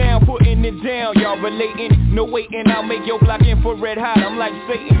through your town, putting it down. Y'all relating, no waiting, I'll make your block infrared hot. I'm like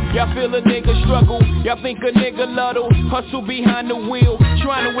Satan, y'all feel a nigga struggle. Y'all think a nigga luddle, hustle behind the wheel,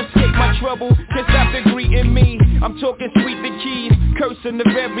 trying to escape my trouble. Can't stop the greeting me, I'm talking sweet the keys, cursing the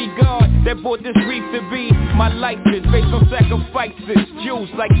very God that brought this grief to be. My life is based on sacrifices, Jews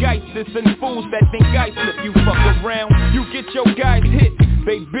like ISIS and fools that think I slip. You fuck around, you get your guys hit.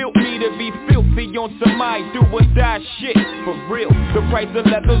 They built me to be filthy on some I do or die shit. For real, the price of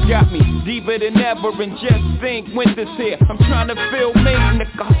leather's got me deeper than ever. And just think, winter's here, I'm trying to feel me,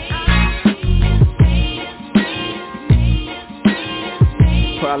 nigga.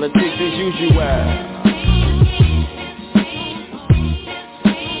 Politics as usual.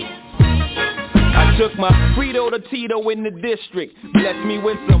 I took my Frito to Tito in the district. Blessed me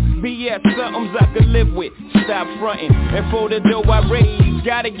with some BS, somethings I could live with. Stop frontin', and for the dough I raise,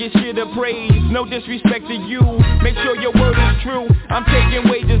 gotta get shit of praise. No disrespect to you, make sure your word is true. I'm taking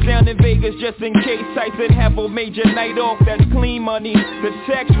wages down in Vegas just in case Tyson have a major night off. That's clean money, the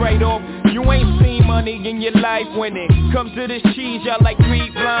tax write-off. You ain't seen money in your life. When it comes to this cheese, y'all like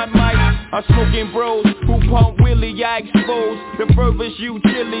three blind mice. I'm smoking bros who pump Willie, I expose the furthest you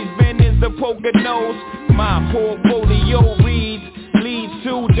chilies, Venice, the poker nose. My portfolio reads, leads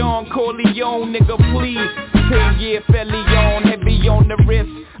to Don Corleone, nigga please. 10-year felon, heavy on the wrist.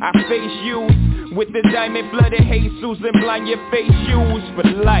 I face you with the diamond blooded Jesus and blind your face shoes for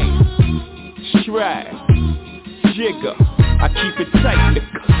life. Stride, jigger, I keep it tight, nigga.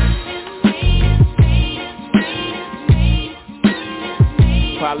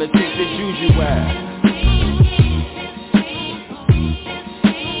 Politics as usual.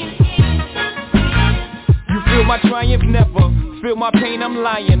 Feel my triumph never, feel my pain I'm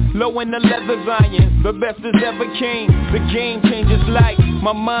lying. Low in the leather's iron, the best has ever came. The game changes like,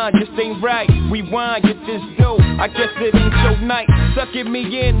 my mind just ain't right. Rewind, get this dope, I guess it ain't your night. Sucking me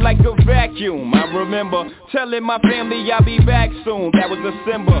in like a vacuum. I remember telling my family I'll be back soon. That was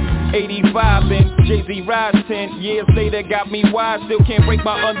December 85 and Jay-Z rise 10 years later got me wise. Still can't break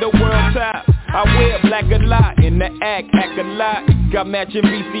my underworld tie. I wear black a lot, in the act a lot. Got matching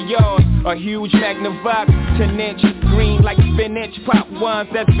VCRs, a huge Magnavox, 10-inch, green like spinach. Pop ones,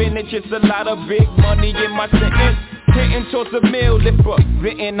 that's vintage, it's a lot of big money in my sentence. Hitting towards a meal, lipper,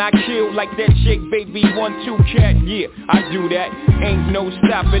 written I kill like that chick, baby, 1-2 cat. Yeah, I do that, ain't no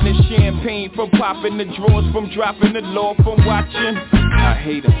stopping the champagne from popping, the drawers from dropping, the law from watching. I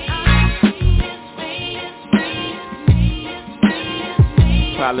hate 'em.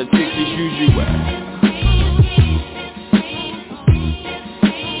 Politics as usual.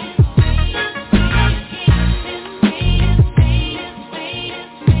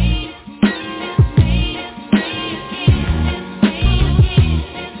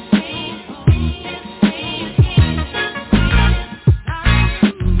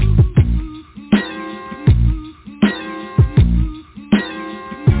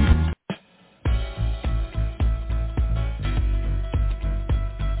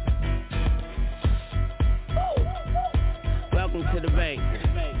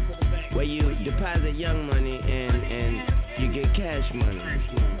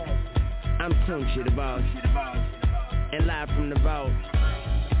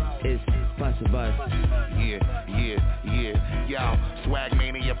 It's Bust a Bus. Yeah. Yo, swag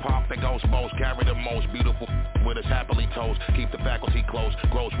mania, pop the ghost most, carry the most beautiful with us happily toast. Keep the faculty close,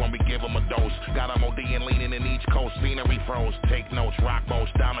 gross when we give them a dose. Got them OD and leaning in each coast, scenery froze. Take notes, rock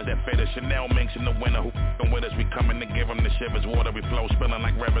boats, diamonds that fit us. Chanel minks in the winter, who with us? We coming to give them the shivers. Water we flow, spilling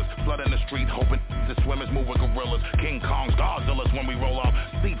like rivers. Flood in the street, hoping the swimmers move with gorillas. King Kongs, Godzillas when we roll up.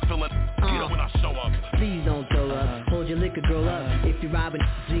 Seat filling, get up when I show up. Please don't throw up, hold your liquor girl up. If you're robbing,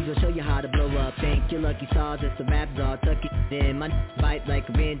 we gon' show you how to blow up. Thank your lucky stars, it's a rap czar. Tuck it in, my bite like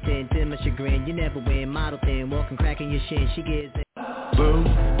a Ren 10. To my chagrin, you never win. Model thin, walking, cracking your shin. She gets it. Boo.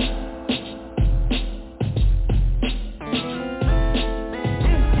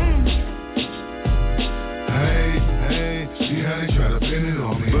 Hey, see how they try to pin it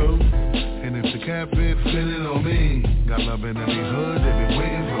on me. Boo. And if the cat fit, pin it on me. Got love in every hood, they been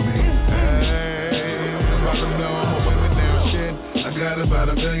waiting for me. Hey, about to know I'm waving down shit. I got about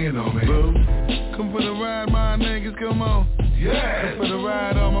 $1 million on me. Boo. Come for the ride, my niggas, come on. Yeah. Come for the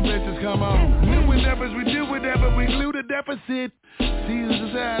ride, all my bitches, come on. New endeavors, we do whatever, we glue the deficit. Seize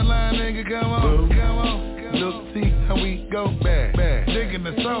the sideline, nigga, come on. Boo. Come on. Look, see how we go back. Digging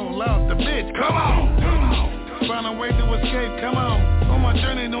the soul out the bitch, come on. Find a way to escape, come on. On my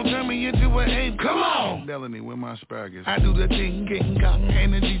journey, don't turn me into an ape, come on. Delaney with my asparagus. I do the thing, getting gung,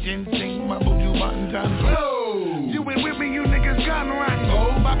 energy, ginseng, my buju button time. Oh. You ain't with me, you niggas gone right.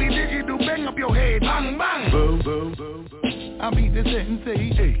 Oh. Bobby Digital, bang up your head, bang, bang. Boo, boo, boo, boo. I'll be the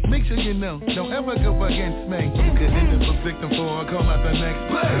sensei, hey, make sure you know, don't ever go against me. You could end up a victim for a call out the next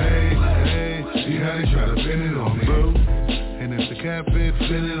play. Hey, see how they try to pin it on me, boo. And if the cat fit,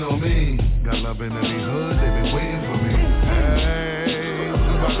 fit it on me. Got love in every hood, they been waiting for me. Hey,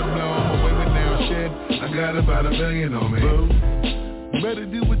 about to know I'm waving down shit. I got about $1 million on me, boo. Better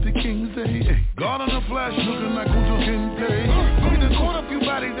do what the king say. Hey. God on the flash, looking like Ujo Kinte. We done caught a few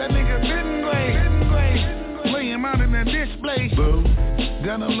bodies, that nigga bitten gray. Lay him out in that display. Boo.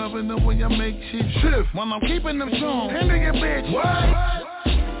 Got no love in the way I make shit shift. While I'm keeping them strong. Hand to your bitch. What?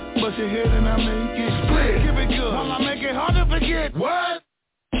 Bust your head and I make it split. Give it good. While I make it hard to forget. What?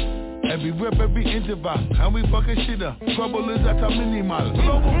 Every rip, every interval. How we fucking shit up. Trouble is at our minimal.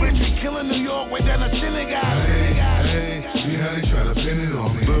 Global bitch, we killing New York way down the Senegal. Hey, see how they try to pin it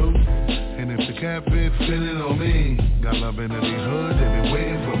on me. Boo. And if the cat fit, fit it on me. Got love in every hood, they been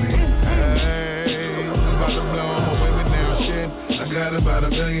waiting for me. Hey, about to blow, I'm waving down shit. I got about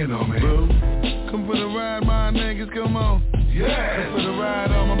 $1 million on me. Boo. Come for the ride, my niggas, come on. Yeah. Come for the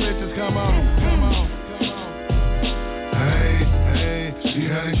ride, all my bitches, come on. Come on. Hey, see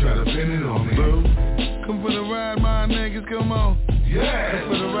how they try to pin it on me. Boo. Come for the ride, my niggas, come on. Yeah. Come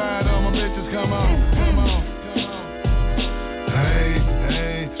for the ride, all my bitches, come on. Come on.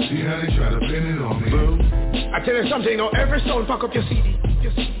 Hey, see how they try to pin it on me. Boo. I tell you something, you know, every sound pack up your CD.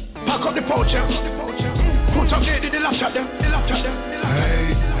 Pack up the pouch, put up the laptop there,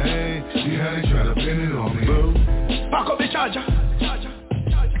 Hey, see how they try to pin it on me. Boo. Pack up the charger,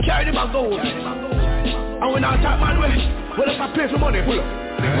 carry the bag gold. And when I talk man way, when if I pay for money, pull up.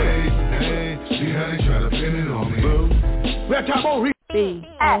 Hey, see how they try to pin it on me. Boo. We're talking about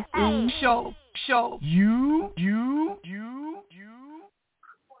B-S-E. Show. You.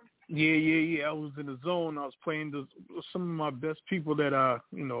 Yeah. I was in the zone. I was playing some of my best people that I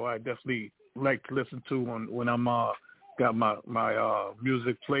definitely like to listen to when I'm got my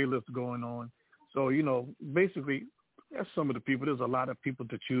music playlist going on. So basically that's some of the people. There's a lot of people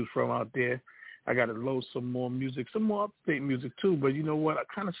to choose from out there. I got to load some more music, some more update music too. But you know what? I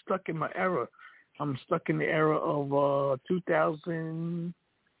kind of stuck in my era. I'm stuck in the era of 2000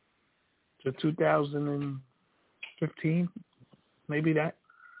 to 2015, maybe that.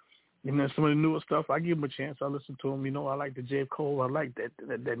 And then some of the newer stuff, I give them a chance. I listen to them. I like the J. Cole. I like that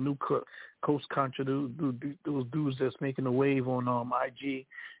new Coast Contra, those dudes that's making a wave on IG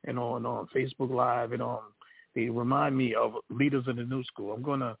and on Facebook Live. And they remind me of leaders in the new school. I'm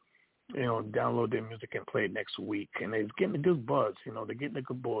going to, download their music and play it next week. And they're getting a good buzz. They're getting a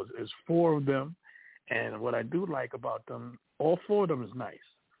good buzz. There's 4 of them. And what I do like about them, all 4 of them is nice.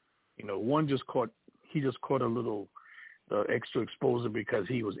 One just caught a little extra exposure because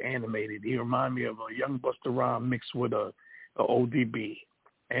he was animated. He reminded me of a young Busta Rhymes mixed with a ODB.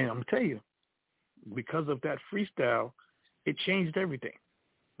 And I'm telling you, because of that freestyle, it changed everything.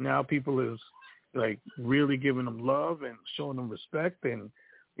 Now people is like really giving them love and showing them respect. And,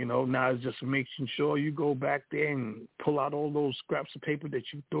 now it's just making sure you go back there and pull out all those scraps of paper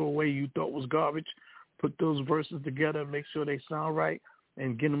that you threw away, you thought was garbage, put those verses together, make sure they sound right,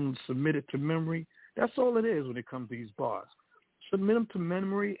 and get them submitted to memory. That's all it is when it comes to these bars. submit them to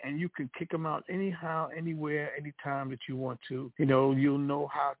memory, and you can kick them out anyhow, anywhere, anytime that you want to. You'll know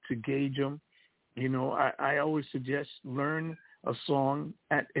how to gauge them. I always suggest learn a song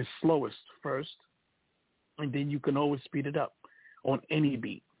at its slowest first, and then you can always speed it up on any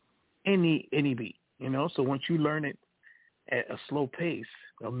beat, any beat. So once you learn it at a slow pace,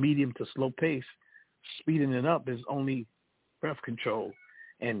 a medium to slow pace, speeding it up is only breath control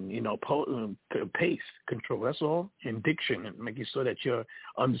and pace control. That's all, and diction, and making sure that you're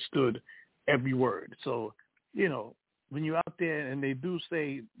understood every word. So when you're out there and they do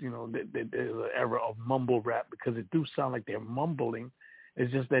say that there's an era of mumble rap, because it do sound like they're mumbling.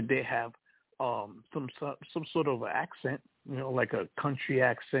 It's just that they have some sort of accent, like a country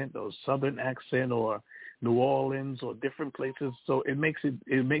accent or southern accent or New Orleans or different places. So it makes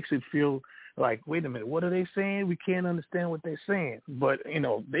it feel like, wait a minute, what are they saying? We can't understand what they're saying. But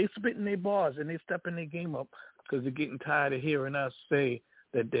they spitting their bars and they stepping their game up because they're getting tired of hearing us say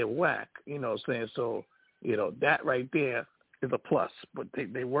that they're whack. Saying so. That right there is a plus. But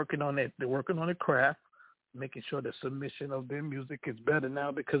they're working on it. They're working on the craft, making sure the submission of their music is better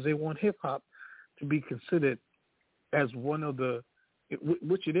now, because they want hip hop to be considered as one of the,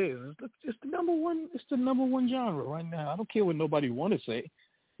 which it is. It's the number one. It's the number one genre right now. I don't care what nobody want to say.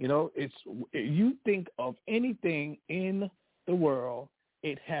 You think of anything in the world,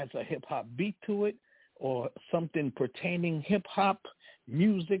 it has a hip hop beat to it, or something pertaining hip hop,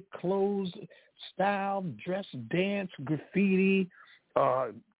 music, clothes, style, dress, dance, graffiti.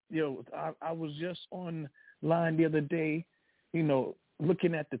 I was just online the other day,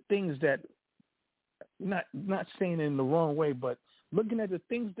 looking at the things that, not saying it in the wrong way, but looking at the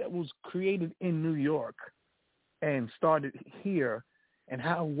things that was created in New York and started here, and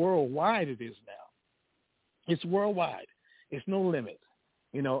how worldwide it is now. It's worldwide. It's no limit,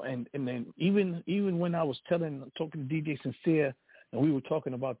 and then even when I was talking to DJ Sincere, and we were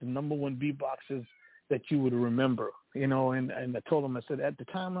talking about the number one beatboxers that you would remember, and I told him, I said, at the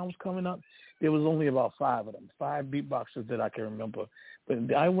time I was coming up, there was only about 5 of them, 5 beatboxers that I can remember.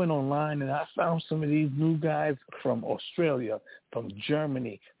 But I went online and I found some of these new guys from Australia, from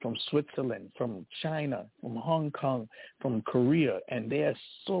Germany, from Switzerland, from China, from Hong Kong, from Korea, and they're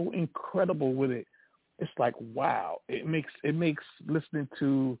so incredible with it. It's like, wow. It makes listening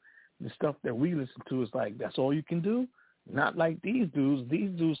to the stuff that we listen to is like, that's all you can do? Not like these dudes.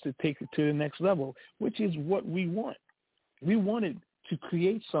 These dudes to take it to the next level, which is what we want. We wanted to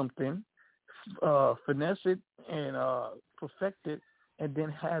create something, finesse it and perfect it, and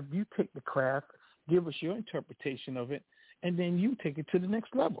then have you take the craft, give us your interpretation of it, and then you take it to the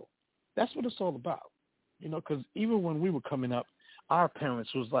next level. That's what it's all about, because even when we were coming up, our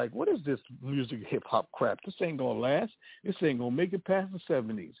parents was like, what is this music hip-hop crap? This ain't going to last. This ain't going to make it past the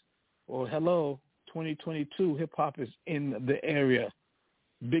 70s. Well, hello, 2022, hip-hop is in the area.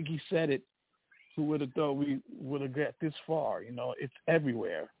 Biggie said it. Who would have thought we would have got this far? It's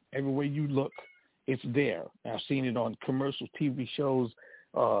everywhere. Everywhere you look, it's there. I've seen it on commercial TV shows.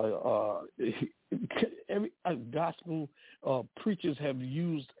 Every gospel preachers have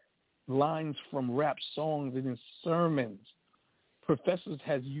used lines from rap songs in his sermons. Professors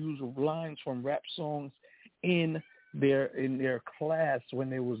have used lines from rap songs in their class when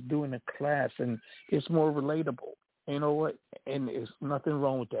they was doing a class, and it's more relatable. You know what? And there's nothing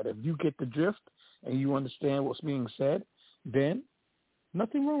wrong with that. If you get the drift and you understand what's being said, then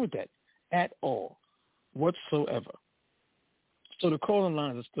nothing wrong with that at all, whatsoever. So the calling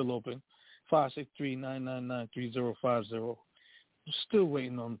lines are still open, 563-999-3050. I'm still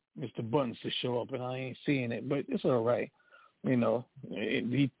waiting on Mr. Buttons to show up, and I ain't seeing it, but it's all right. The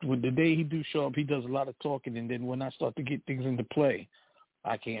day he do show up, he does a lot of talking, and then when I start to get things into play,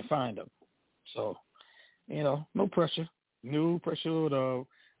 I can't find him. So, no pressure. No pressure at all.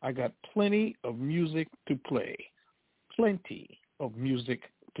 I got plenty of music to play. Plenty of music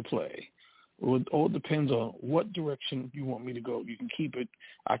to play. It all depends on what direction you want me to go. You can keep it.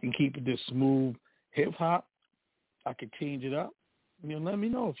 I can keep it this smooth hip-hop. I can change it up. Let me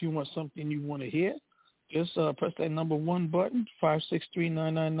know if you want something you want to hear. Just press that number 1 button,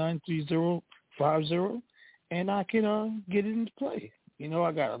 563-999-3050, and I can get it into play.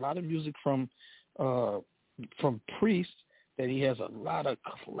 I got a lot of music from Priest that he has a lot of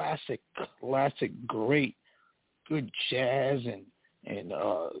classic, great, good jazz and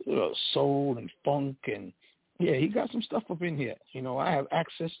soul and funk, and yeah, he got some stuff up in here. I have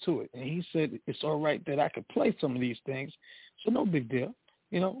access to it, and he said it's all right that I could play some of these things, so no big deal.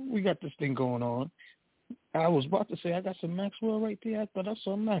 We got this thing going on. I was about to say I got some Maxwell right there, but I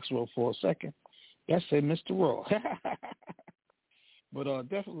saw Maxwell for a second. That said Mr. Raaw. But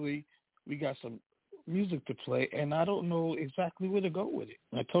definitely we got some music to play, and I don't know exactly where to go with it.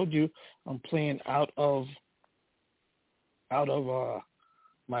 I told you I'm playing out of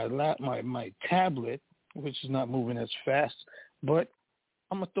my tablet, which is not moving as fast, but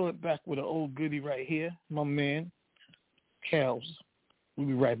I'm going to throw it back with an old goodie right here, my man, Kels. We'll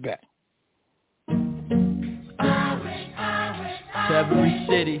be right back. To every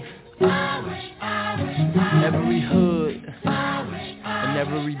city, every hood, and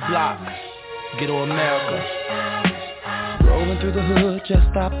every block, ghetto America. Rolling through the hood, just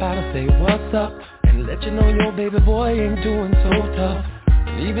stop by to say what's up, and let you know your baby boy ain't doing so tough.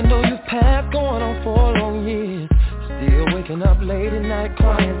 And even though you've passed going on 4 long years, still waking up late at night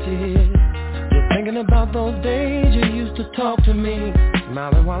crying tears. You're thinking about those days you used to talk to me,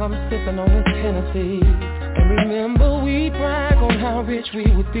 smiling while I'm sipping on this Tennessee. And remember we brag on how rich we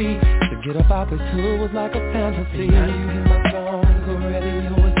would be. To get up out this hood was like a fantasy. And now you hear my songs on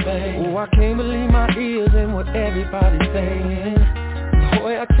radio is bang. Oh, I can't believe my ears and what everybody's saying.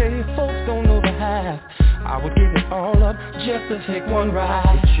 Boy, I tell you, folks don't know the half. I would give it all up just to take one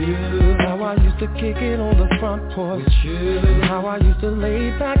ride with you. How I used to kick it on the front porch with you. And how I used to lay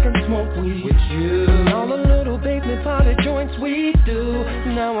back and smoke weed with you. And all the little basement party joints we do.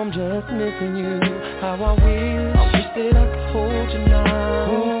 Now I'm just missing you. How I wish that I could hold you now.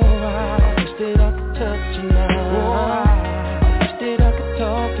 Oh, I wish that I could touch you now. Oh, I wish that I could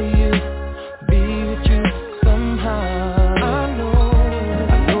talk to you, be with you somehow.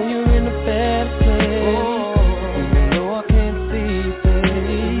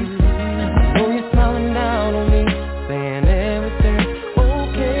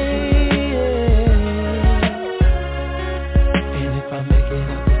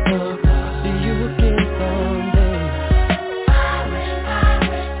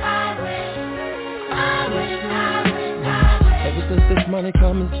 Money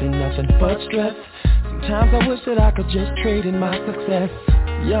come, it's been nothing but stress. Sometimes I wish that I could just trade in my success.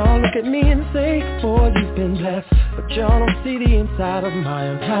 Y'all look at me and say, boy, you've been blessed, but y'all don't see the inside of my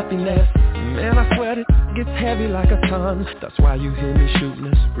unhappiness. Man, I swear it gets heavy like a ton. That's why you hear me shooting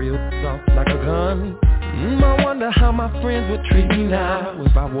this real soft like a gun. I wonder how my friends would treat me now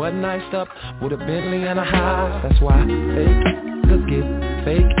if I wasn't iced up with a Bentley and a house. That's why fake goods get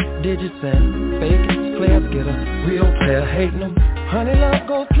fake digits and fake players get a real player hating them. Honey, love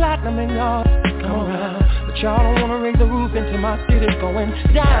goes platinum and y'all come around, but y'all don't wanna raise the roof until my city's going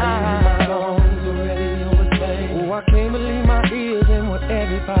down. My songs already on the same. Oh, I can't believe my ears and what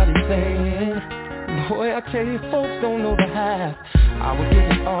everybody's saying. Boy, I tell you, folks don't know the half. I would give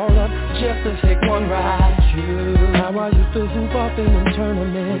it all up just to take one ride with you. How I used to hoop off in them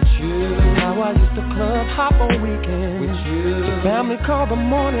tournaments with you. How I used to club hop on weekends with you. The family called the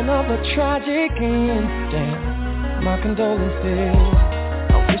morning of a tragic end. Damn, my condolences.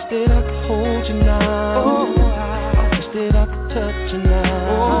 I wish that I could hold you now. Oh, I wish that I could touch you now.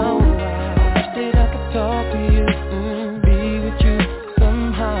 Oh, I wish that I could talk to you, be with you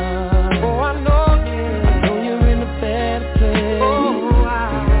somehow. Oh, I know you're in a bad place. Oh,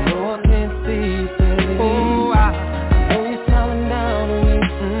 I know I can't see you face. Oh, I know you're smiling down on me,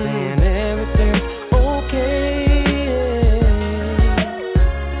 saying everything's okay.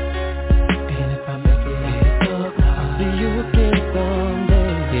 And if I make it up, I'll see you again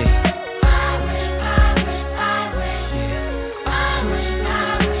someday. Yeah.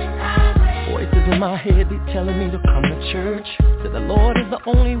 Voices in my head be telling me to come to church, that the Lord is the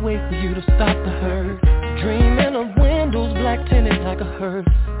only way for you to stop the hurt. Dreaming of windows black tinted like a hearse,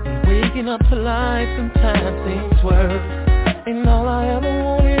 and waking up to life sometimes seems worse. And all I ever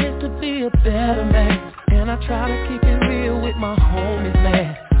wanted is to be a better man, and I try to keep it real with my homies,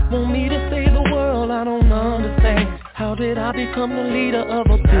 man. Want me to save the world, I don't understand. How did I become the leader of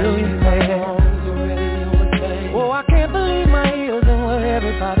a billion man? Oh, I can't believe my ears and what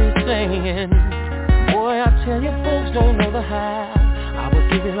everybody's saying. Boy, I tell you, folks don't know the half. I would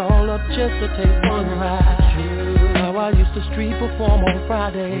give it all up just to take one ride. How I used to street perform on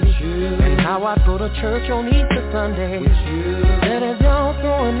Fridays, and how I'd go to church on Easter Sunday. That as y'all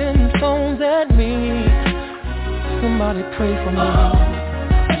throwing in stones at me, somebody pray for me. I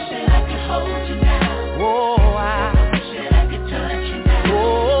wish that I could hold you now. Oh, I wish that I could touch you now.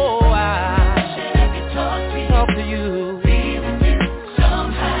 Oh, I wish that I could talk to you, be with you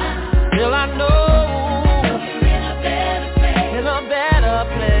somehow. Till I know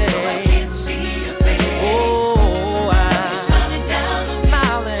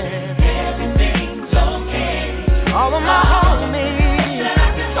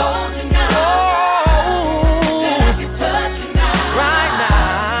right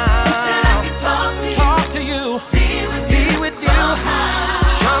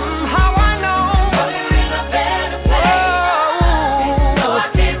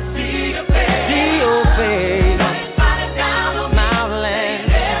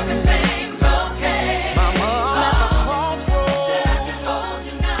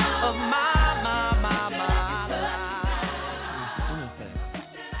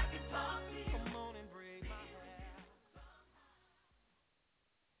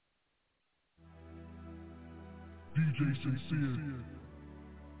Sincere.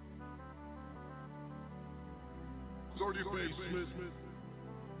 Dirty Basement.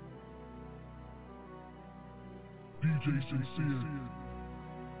 DJ Sincere.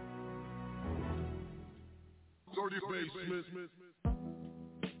 Dirty Basement.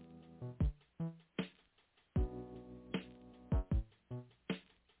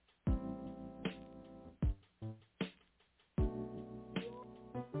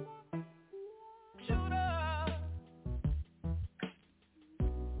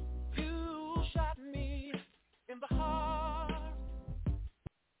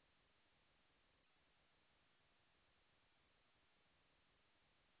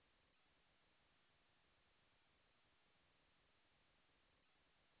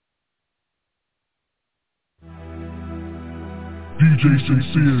 DJ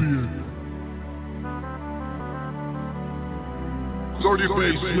Sincere. Dirty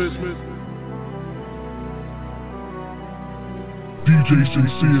Basement. DJ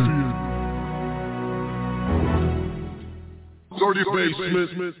Sincere. Dirty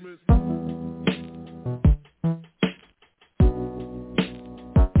Basement.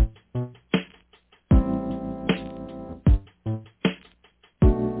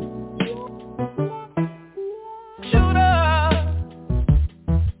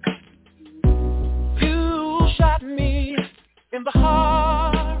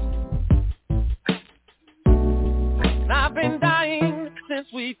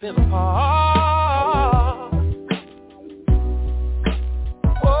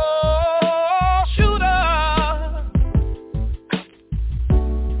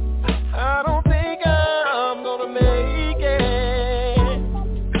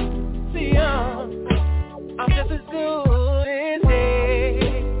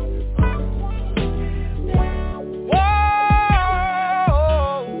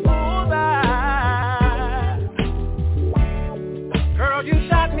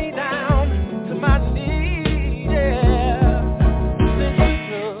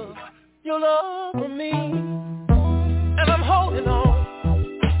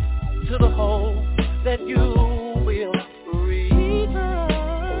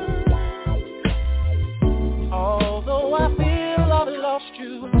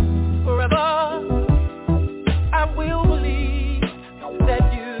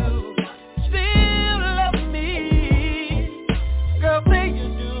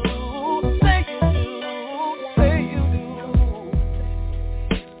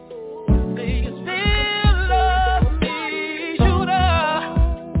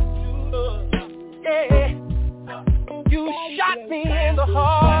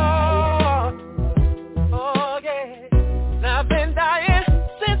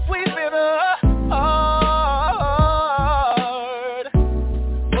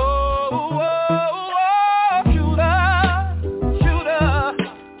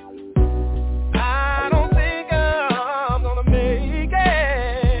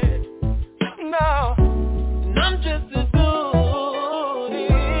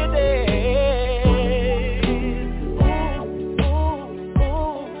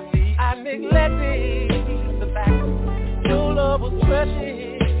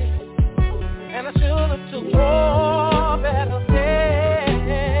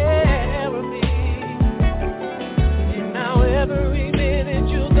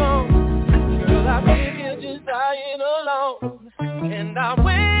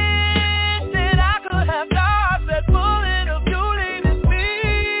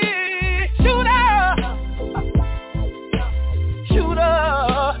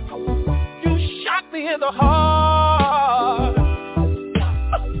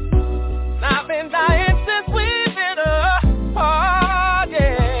 I've been dying since we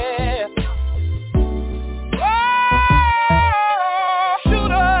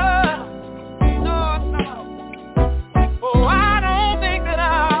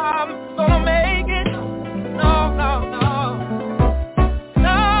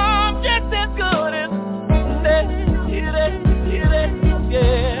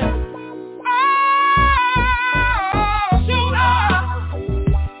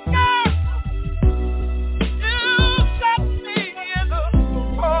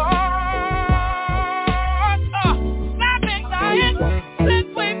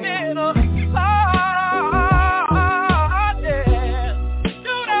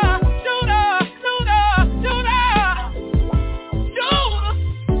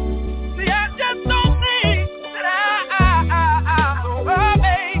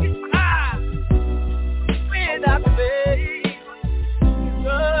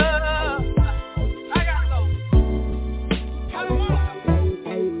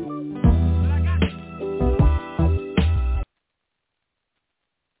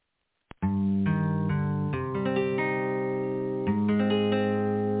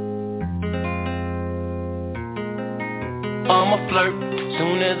I'm a flirt.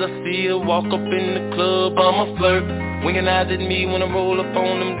 Soon as I see her walk up in the club, I'm a flirt. Winking eyes at me when I roll up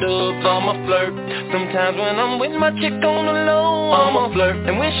on them dubs, I'm a flirt. Sometimes when I'm with my chick on the low, I'm a flirt.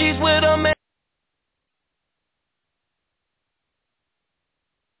 And when she's with a man,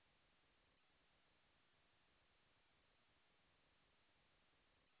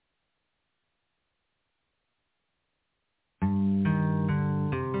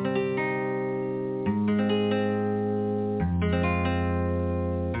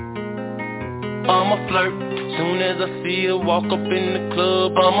 I'm a flirt. Soon as I see her walk up in the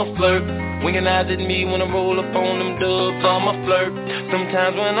club, I'm a flirt. Winking eyes at me when I roll up on them dubs, I'm a flirt.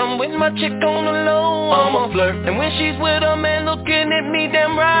 Sometimes when I'm with my chick on the low, I'm a flirt. And when she's with a man looking at me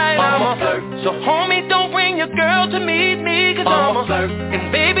damn right, I'm a flirt. So homie, don't bring your girl to meet me, cause I'm a flirt.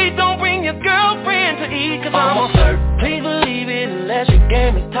 And baby, don't bring your girlfriend to eat, cause I'm a flirt. Please believe it unless your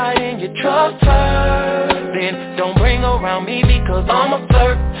game is tight and you trust her. Then don't bring her around me because I'm a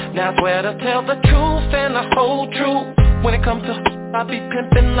flirt. Now I swear to tell the truth and the whole truth. When it comes to I be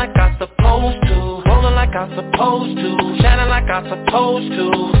pimping like I supposed to, rolling like I supposed to, shining like I supposed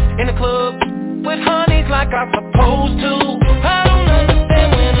to, in the club with honeys like I supposed to. I don't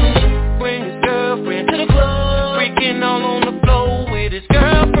understand when a bring his girlfriend to the club, freaking all on the floor with his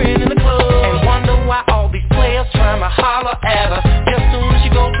girlfriend in the club, and wonder why all these players trying to holler at her. Just soon as she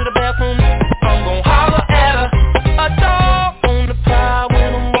go to the bathroom, I'm gon' holler at her. A dog on the prowl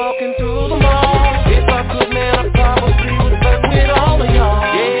when I'm walking through the mall. If I could, man, I probably would flirt with all of y'all.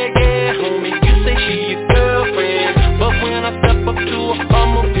 Yeah, homie, you say she your girlfriend, but when I step up to her,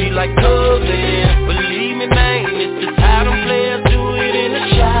 I'ma be like cousin. Believe me, man, it's just how them players do it in the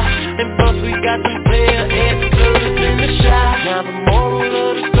shot. And plus we got them player experts in the shot. Now the moral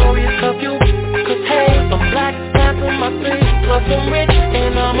of the story is cuff you, cause hey, I'm black, Panther, my face, plus I'm rich,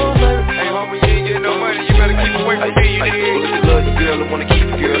 and I'm alert. Hey, homie, you ain't getting no money, you better keep away from me, you dig? Love you, girl, I wanna keep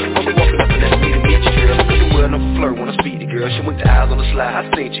you, girl. I'm walking up and asking me to meet you, girl. Cause you well enough to flirt when I speak to girl. She winked the eyes on the slide, I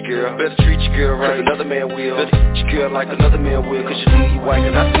seen you, girl. Better treat your girl right, cause another man will. Better treat your girl like another man will. Cause you see you white,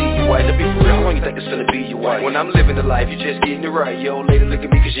 and I see you white. To be for real, how long you think it's gonna be you white? When I'm living the life, you just getting it right. Your old lady look at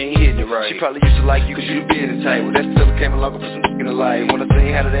me cause you ain't hitting it right. She probably used to like you cause you the business type. Well, that still came along and put some in the light. When I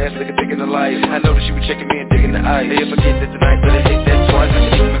seen how that ass looking thick in the light, I know that she was checking me and digging the eyes. Hey, if I get that tonight, better hit that twice. I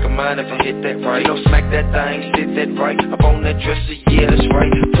can even make a mind if I hit that right. You know, smack that thing, hit that right. Up on that dresser, yeah, that's right.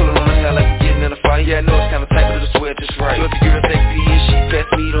 Pulling on the hair like I'm getting in a fight. Yeah, I know it's kinda tight, but it'll swear just right. So if your girl sexy and she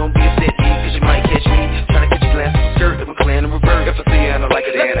past me, don't be a set D, cause you might catch me trying to catch a glance of a skirt that we're clearing in reverse. If I see her, I don't like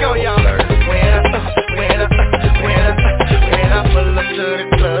it, then go, y'all. When I pull up to the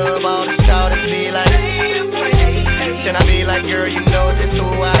club, all the shouters be like, then I be like, girl, you know just who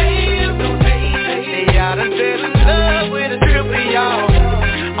I am. See, I done fell in love with a stripper, y'all.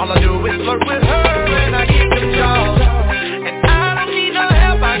 All I do is flirt with her and I get them jaws. And I don't need no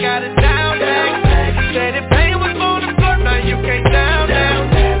help, I got it down, back. Said if pain was for the flirt, now you can't down.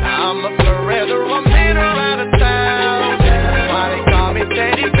 I'm a forever, I'm in or out of town. Why they call me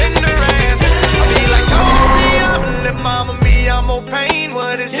Teddy Pendergrass? I be like, oh, mama me, I'm more pain,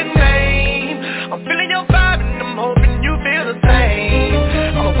 what is your name? I'm feeling your vibe and I'm hoping you feel the same.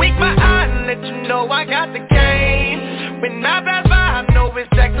 I'ma wink my eye and let you know I got the game. When I pass by, I know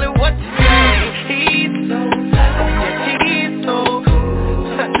exactly what to say. He's so fine, yes he's so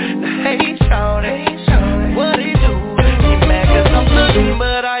cool. Hey shawty, what he do? He mad cause I'm looking,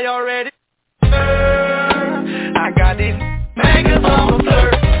 but I already I got these mad cause I'm a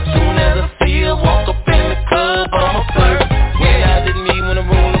flirt. Soon as I see her walk up in the club, I'm a flirt. When I did me when I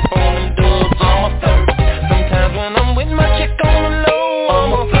roll up on them dubs, I'm a flirt. Sometimes when I'm with my chick on the low,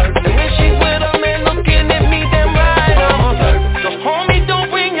 I'm a flirt. And when she's with a man looking at me damn right, I'm a flirt. So homie, don't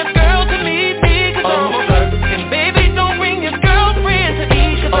bring your girl to meet me, cause I'm a flirt. And baby, don't bring your girlfriend to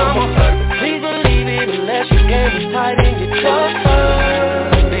eat, cause I'm a flirt. Please believe it unless your game is tight and you trust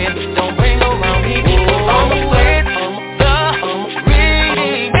her. Then don't bring her around me because I'm a flirt.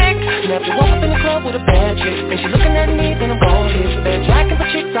 Now if you walk up in the club with a bad chick and she looking at me, then I'm gon' hit it. Been jacking for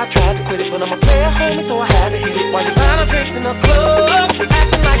chicks, I tried to quit it, but I'm a player, homie, so I had to hit it. While you find a drinks in the club,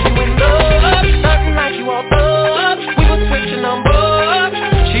 acting like you in love, acting like you all up. We was switching numbers.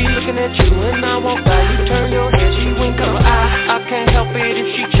 She looking at you and I walk by, you turn your head, she wink her eye. I can't help it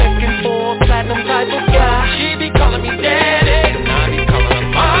if she checking for a platinum type of guy. She be calling me daddy, and I be calling her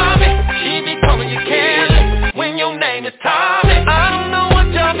mommy. She be calling you Kelly when your name is Tommy. I don't know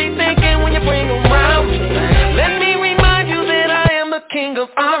what y'all be thinking when you bring around me. Let me remind you that I am the king of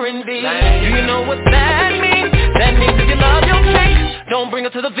R&B. Do you know what that means? That means if you love your chick, don't bring her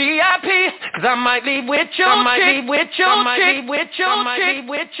to the VIP, cause Cause I might leave with your I might leave with your I might leave with your I might leave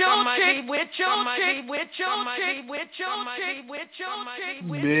with your I might leave with your I might leave with your I might leave with your I might leave with your I might leave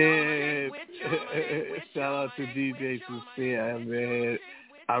with your Man, shout out to DJ Sincere, man.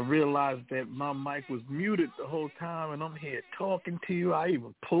 I realized that my mic was muted the whole time, and I'm here talking to you. I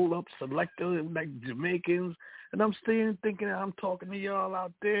even pulled up selector like Jamaicans, and I'm still thinking I'm talking to y'all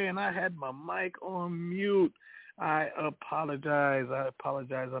out there, and I had my mic on mute. I apologize.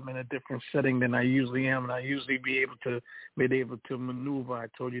 I'm in a different setting than I usually am, and I usually be able to maneuver. I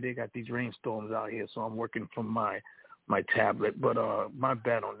told you they got these rainstorms out here, so I'm working from my tablet. But my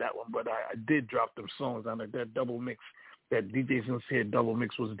bad on that one. But I did drop them songs on it. That double mix, that DJ Sincere double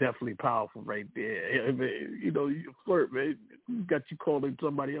mix was definitely powerful right there. You know, you flirt, man. Got you calling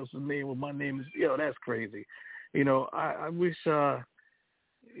somebody else's name when my name is, that's crazy. You know, I wish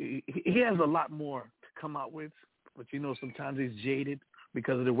he has a lot more to come out with. But, sometimes he's jaded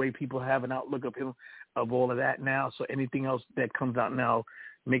because of the way people have an outlook of him, of all of that now. So anything else that comes out now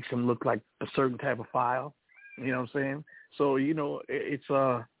makes him look like a certain type of file. You know what I'm saying? So, it's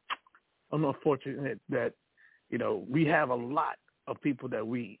unfortunate that, we have a lot of people that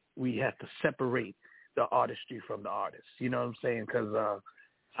we have to separate the artistry from the artist. You know what I'm saying? Because,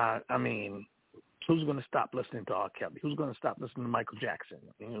 I mean, who's going to stop listening to R. Kelly? Who's going to stop listening to Michael Jackson?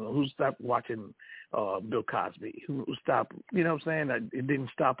 Who's stopped watching Bill Cosby? Who stopped, you know what I'm saying? It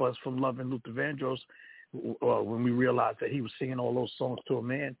didn't stop us from loving Luther Vandross when we realized that he was singing all those songs to a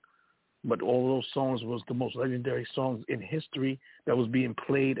man. But all those songs was the most legendary songs in history that was being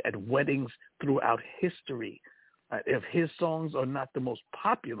played at weddings throughout history. If his songs are not the most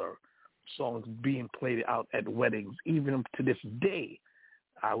popular songs being played out at weddings, even to this day,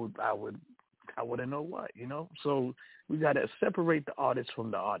 I wouldn't know what, So we got to separate the artist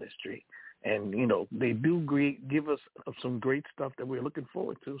from the artistry. And, they do give us some great stuff that we're looking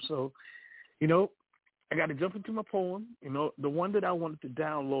forward to. So, I got to jump into my poem. The one that I wanted to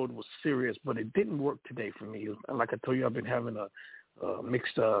download was Serious, but it didn't work today for me. Like I told you, I've been having a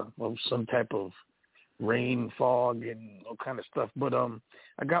mixed of some type of rain, fog, and all kind of stuff. But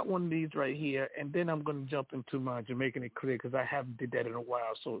I got one of these right here, and then I'm going to jump into my Jamaican It Clear because I haven't did that in a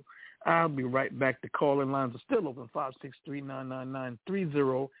while. So I'll be right back. The call-in lines are still open,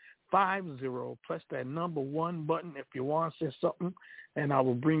 563-999-3050. Press that number 1 button if you want to say something, and I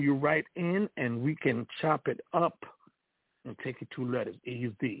will bring you right in, and we can chop it up and take it 2 letters,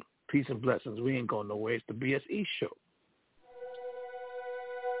 E-U-D. Peace and blessings. We ain't going nowhere. It's the BSE show.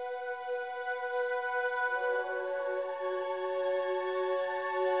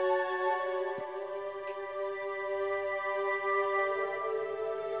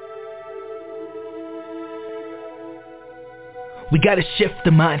 We gotta shift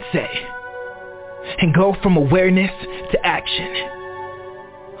the mindset and go from awareness to action.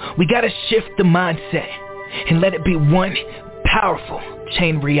 We gotta shift the mindset and let it be one powerful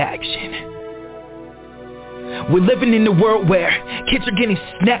chain reaction. We're living in a world where kids are getting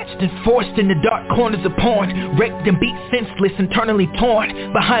snatched and forced into dark corners of porn, raped and beat senseless, internally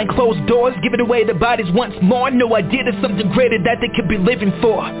torn, behind closed doors, giving away their bodies once more. No idea there's something greater that they could be living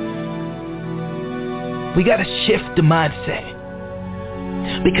for. We gotta shift the mindset,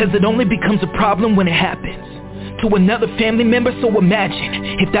 because it only becomes a problem when it happens to another family member. So imagine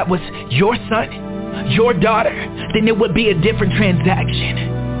if that was your son, your daughter, then it would be a different transaction.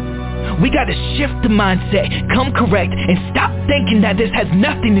 We gotta shift the mindset, come correct, and stop thinking that this has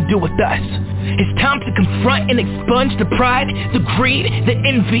nothing to do with us. It's time to confront and expunge the pride, the greed, the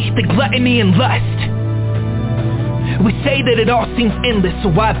envy, the gluttony, and lust. We say that it all seems endless, so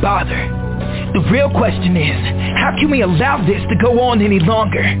why bother? The real question is, how can we allow this to go on any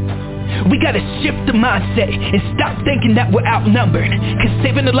longer? We gotta shift the mindset and stop thinking that we're outnumbered, cause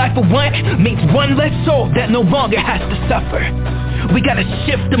saving the life of one means one less soul that no longer has to suffer. We gotta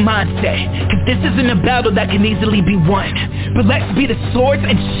shift the mindset, cause this isn't a battle that can easily be won. But let's be the swords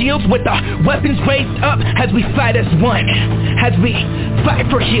and shields with our weapons raised up as we fight as one. As we fight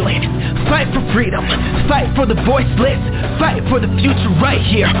for healing, fight for freedom, fight for the voiceless, fight for the future right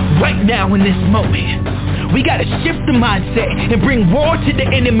here, right now in this moment. We gotta shift the mindset and bring war to the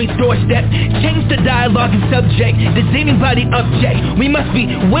enemy's doorstep. Change the dialogue and subject. Does anybody object? We must be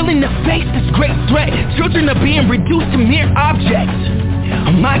willing to face this great threat. Children are being reduced to mere objects.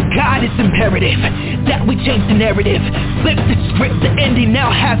 My God, it's imperative that we change the narrative. Flip the script. The ending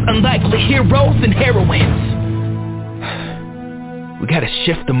now has unlikely heroes and heroines. We gotta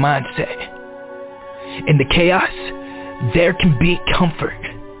shift the mindset. In the chaos, there can be comfort.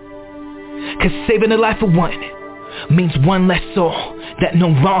 Cause saving the life of one means one less soul that no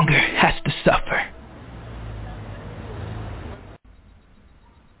longer has to suffer.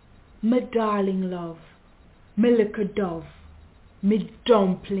 me darling love, me little dove, me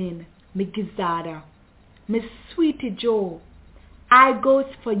dumpling, me gizzada, me sweetie Joe. I goes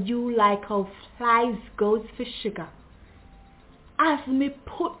for you like how flies goes for sugar. As me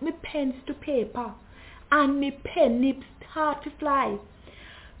put me pens to paper and me pen nips start to fly,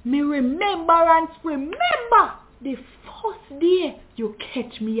 me remember the first day you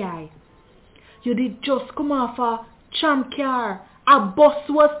catch me eye. You did just come off a tram car, a bus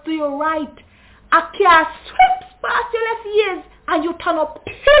was to your right, a car sweeps past your left ears and you turn up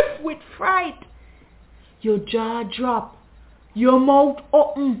piff with fright. Your jaw drop, your mouth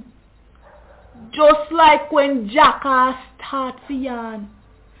open, just like when jackass start to yarn.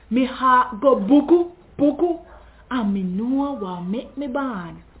 Me heart go bugu, bugu, and me know what make me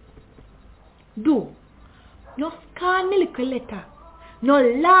born. Do, no scan me little letter, no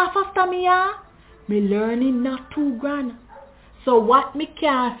laugh after me, me learning not too grand. So what me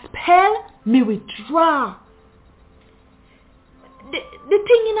can spell, me withdraw. The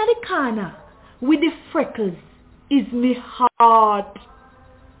thing in the corner with the freckles is me heart.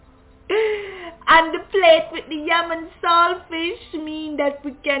 And the plate with the yam and saltfish mean that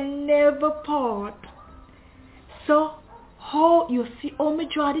we can never part. So, how you see how me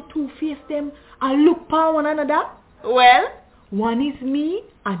draw the two face them and look upon one another? Well, one is me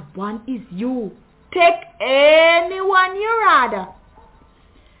and one is you. Take anyone you rather.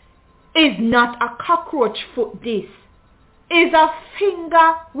 Is not a cockroach foot this. Is a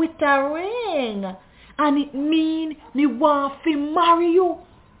finger with a ring. And it mean me want to marry you.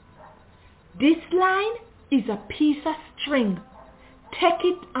 This line is a piece of string. Take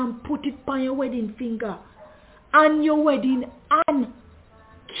it and put it on your wedding finger. And your wedding hand.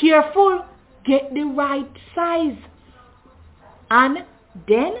 Careful, get the right size. And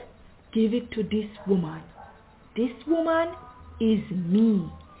then give it to this woman. This woman is me.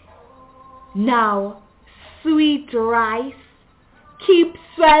 Now, sweet rice, keep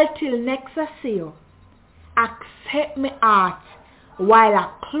swell till next I see you. Accept me heart while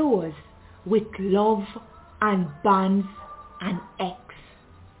I close with love and bands and X.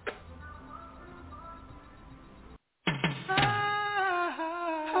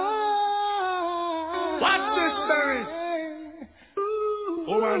 What's this story?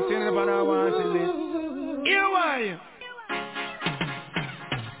 Who wants to live and I want to live? Here why?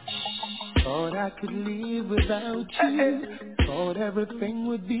 Thought I could live without you. Thought everything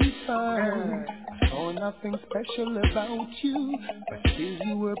would be fine. Saw nothing special about you, but still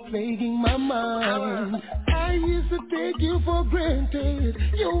you were plaguing my mind. I used to take you for granted.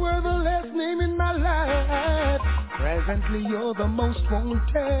 You were the last name in my life. Presently you're the most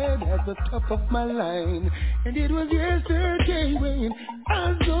wanted at the top of my line. And it was yesterday when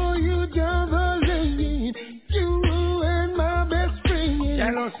I saw you down the lane. You ruined my best friend.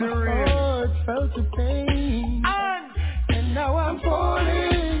 Jealousy, my heart felt the pain. And now I'm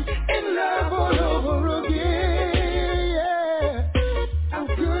falling in love all over again. Yeah. How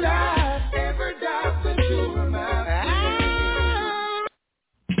could I ever doubt that you were my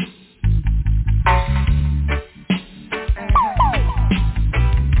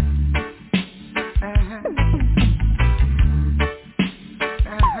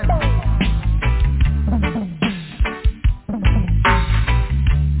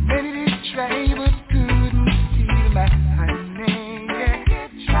Many did try but couldn't steal my honey.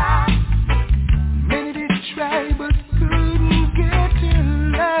 Many did try but couldn't get your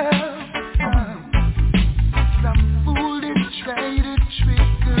love. Some fool did try to trick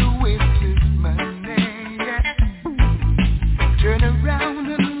her with his money. Turn around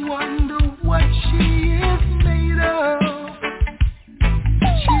and wonder what she is made of.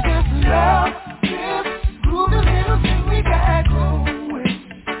 She just loves this groovy little thing we got going.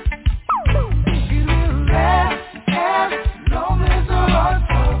 It will last as long as her heart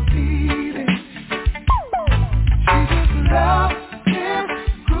stops beating. She just loves this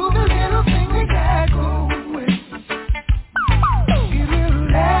groovy little thing we got going. It will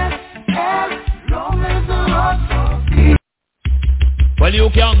last as long as her heart stops beating. Well, you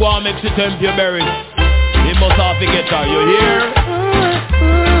can't go and mix it temp your berries. You must have to get her, you hear?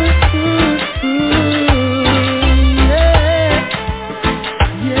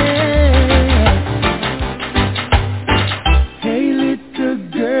 Hey little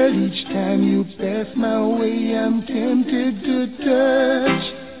girl, each time you pass my way, I'm tempted to touch.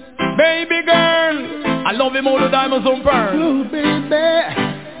 Baby girl, I love him all the diamonds on pearl. Oh baby,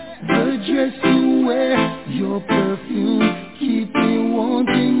 the dress you wear, your perfume, keep me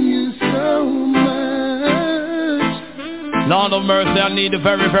wanting you so much. Lord of mercy, I need the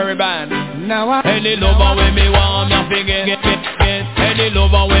very, very bad. Now I Any lover with me want me, I forget. Any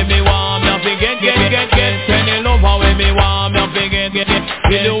lover with me want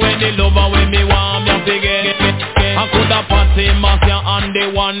the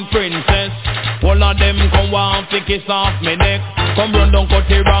one princess. All of them come want to kiss off me neck. Come run down cut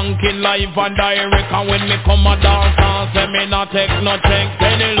the ranking live and direct. And when me come a dance, say me not take no check.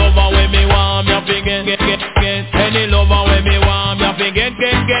 Any lover when me want me a fi get. Any lover when me want me a fi get.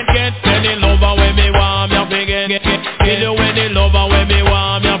 Any lover when me want me a fi get. Kill you any lover when me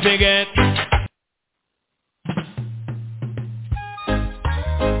want me a fi get.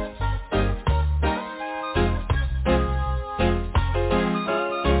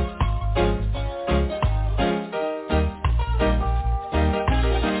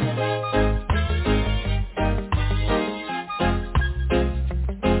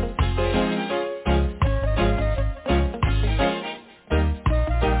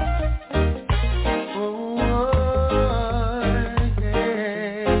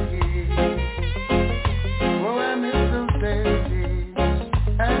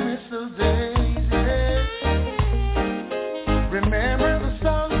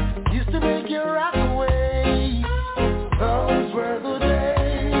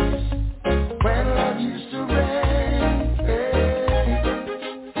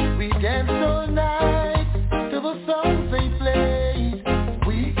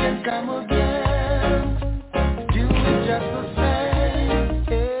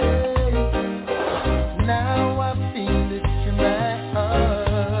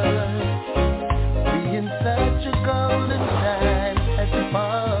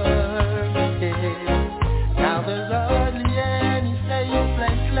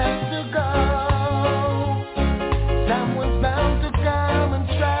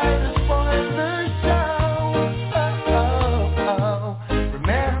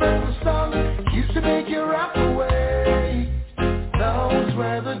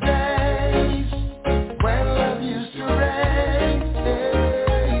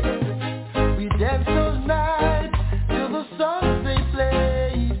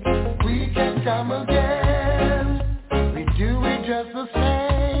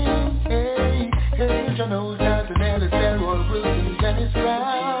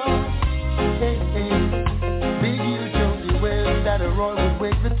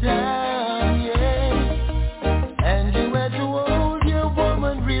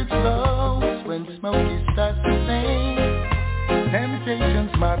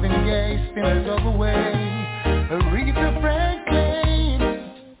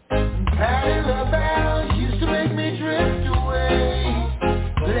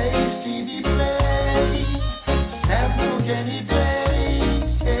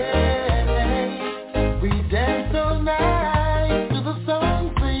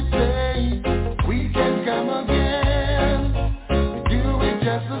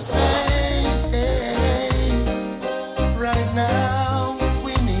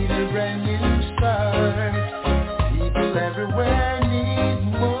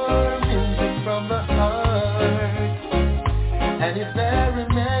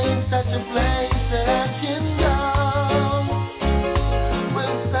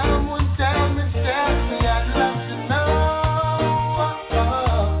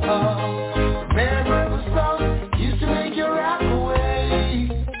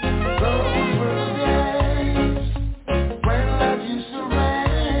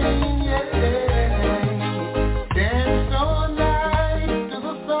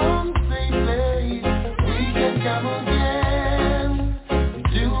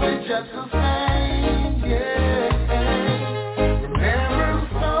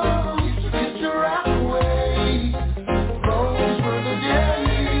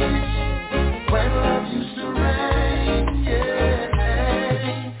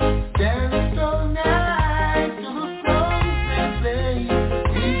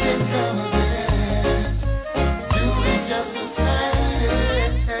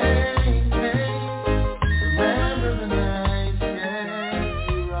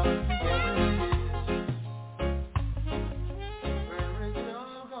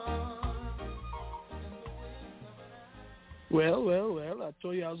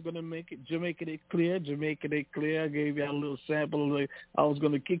 Jamaica it clear. I gave you a little sample. I was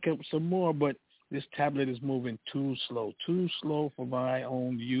going to kick up some more, but this tablet is moving too slow for my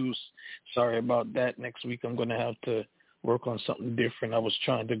own use. Sorry about that. Next week I'm going to have to work on something different. I was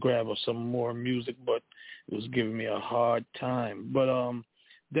trying to grab some more music, but it was giving me a hard time. But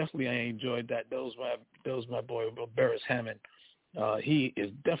definitely I enjoyed that. That was my boy, Barris Hammond. He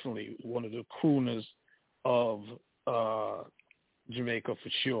is definitely one of the crooners of Jamaica for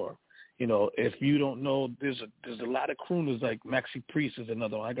sure. You know, if you don't know, there's a lot of crooners, like Maxi Priest is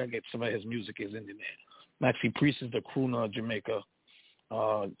another one. I gotta get some of his music is in there. Maxi Priest is the crooner of Jamaica.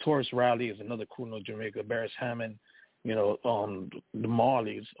 Taurus Riley is another crooner of Jamaica. Barris Hammond The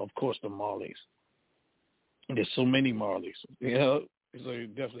Marleys, of course, the Marleys. There's so many Marleys, so you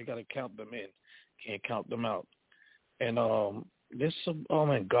definitely got to count them in. Can't count them out. And there's some,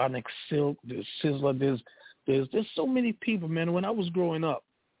 Garnick Silk, there's Sizzler, there's so many people, man. When I was growing up,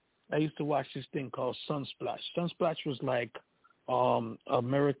 I used to watch this thing called Sunsplash. Sunsplash was like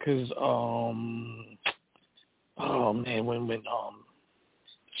America's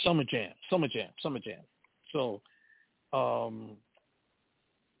Summer Jam. So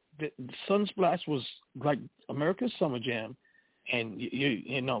the Sunsplash was like America's Summer Jam, and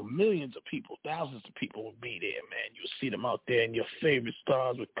millions of people, thousands of people would be there, man. You'll see them out there, and your favorite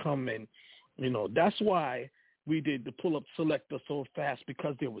stars would come in. That's why we did the pull-up selector so fast,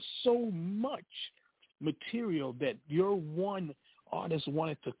 because there was so much material that your one artist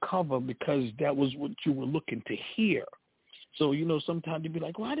wanted to cover, because that was what you were looking to hear. So, sometimes you'd be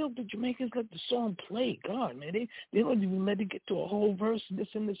like, why don't the Jamaicans let the song play? God, man, they don't even let it get to a whole verse, this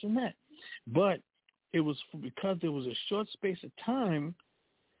and this and that. But it was because there was a short space of time,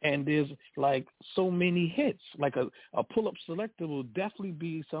 and there's like so many hits. Like a pull-up selector will definitely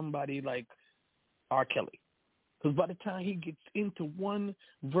be somebody like R. Kelly. Because by the time he gets into one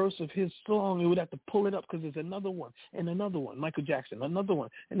verse of his song, he would have to pull it up, because there's another one and another one. Michael Jackson, another one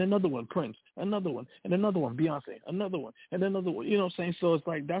and another one. Prince, another one and another one. Beyonce, another one and another one. You know what I'm saying? So it's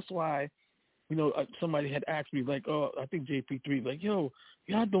like, that's why, somebody had asked me, like, I think JP3, like, yo,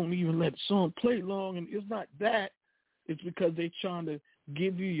 y'all don't even let the song play long. And it's not that. It's because they're trying to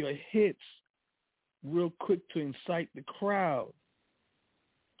give you your hits real quick to incite the crowd.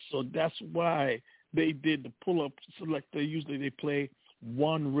 So that's why they did the pull-up selector. Usually they play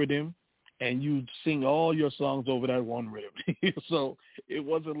one rhythm, and you sing all your songs over that one rhythm. So it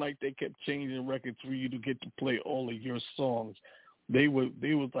wasn't like they kept changing records for you to get to play all of your songs. They was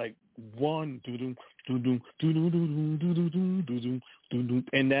like one, doo-doo, doo-doo, doo-doo, doo-doo, doo-doo, doo-doo, doo-doo,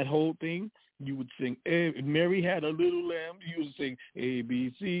 and that whole thing, you would sing, Mary Had a Little Lamb, you would sing A,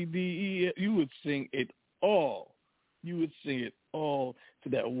 B, C, D, E, you would sing it all. You would sing it all to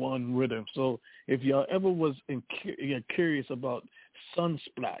that one rhythm. So if y'all ever was curious about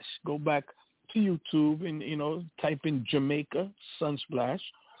Sunsplash, go back to YouTube and, type in Jamaica Sunsplash.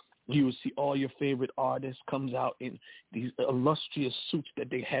 You will see all your favorite artists comes out in these illustrious suits that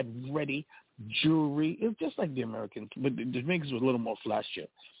they had ready, jewelry. It's just like the Americans, but the Jamaicans were a little more flashier.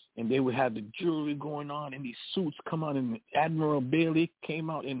 And they would have the jewelry going on, and these suits come out. And Admiral Bailey came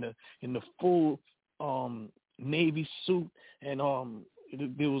out in the full Navy suit, and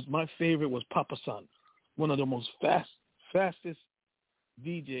there was, my favorite was Papa San, one of the most fastest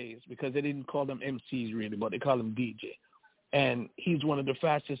DJs, because they didn't call them MCs really, but they call them DJ. And he's one of the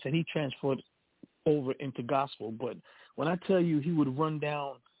fastest, and he transferred over into gospel. But when I tell you, he would run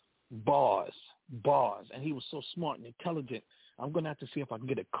down bars, and he was so smart and intelligent. I'm going to have to see if I can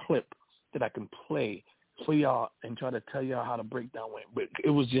get a clip that I can play for y'all and try to tell y'all how to break down it. But it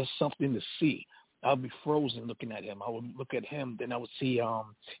was just something to see. I'll be frozen looking at him. I would look at him, then I would see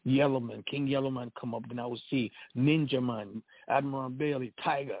Yellowman, King Yellowman come up, then I would see Ninja Man, Admiral Bailey,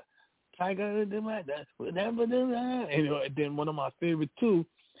 Tiger, and then one of my favorite too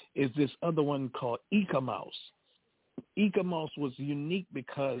is this other one called Ika Mouse. Ika Mouse was unique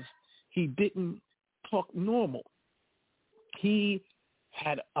because he didn't talk normal. He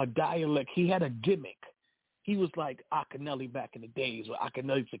had a dialect. He had a gimmick. He was like Akinelli back in the days, where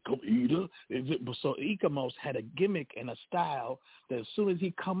Akinelli said, "Come eater." So Ika Mouse had a gimmick and a style that as soon as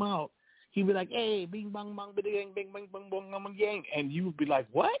he come out, he'd be like, "Hey, bing bang bang bing bing bang bang bang bang yang," and you would be like,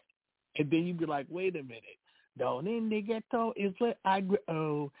 "What?" And then you'd be like, "Wait a minute, down in the ghetto is where I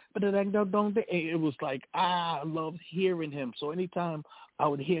grow." But it was like, I loved hearing him. So anytime I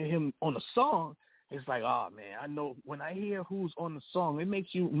would hear him on a song, it's like, oh man, I know when I hear who's on the song, it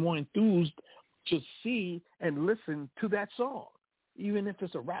makes you more enthused to see and listen to that song, even if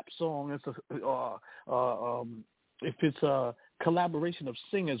it's a rap song. If it's a collaboration of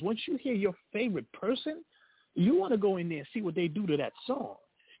singers. Once you hear your favorite person, you want to go in there and see what they do to that song.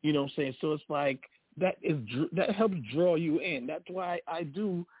 You know what I'm saying? So it's like that helps draw you in. That's why I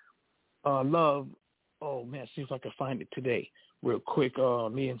do love. Oh man, see if I can find it today real quick.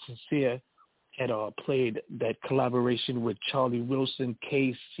 Me and Sincere had played that collaboration with Charlie Wilson,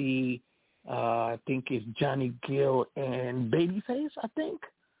 KC. I think it's Johnny Gill and Babyface. I think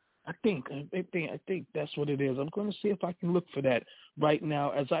that's what it is. I'm going to see if I can look for that right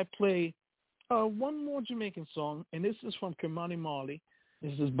now as I play one more Jamaican song, and this is from Kimani Marley.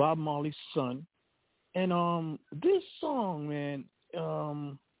 This is Bob Marley's son, and this song, man, I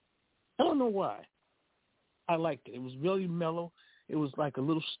don't know why I liked it. It was really mellow. It was like a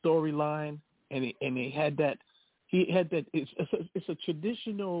little storyline, and it had that he had that. It's a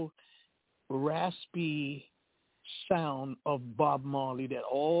traditional raspy sound of Bob Marley that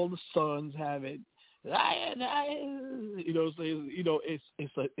all the sons have it. You know,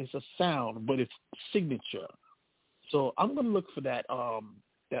 it's a sound, but it's signature. So I'm gonna look for that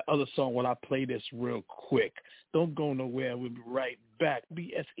other song while I play this real quick. Don't go nowhere. We'll be right back.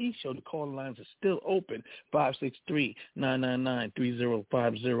 BSE Show. The call lines are still open.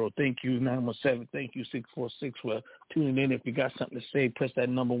 563-999-3050. Thank you, 917. Thank you, 646 for tuning in. If you got something to say, press that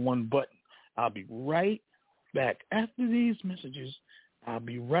number 1 button. I'll be right back after these messages. I'll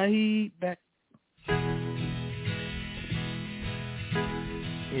be right back. Yeah,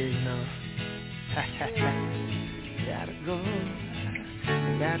 you know. Gotta go.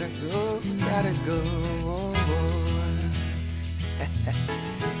 Gotta go. Gotta go.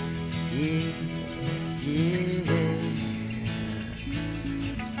 Yeah.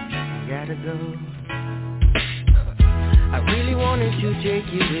 Gotta go. I really wanted to take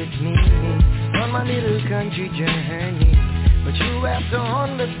you with me on my little country journey, but you have to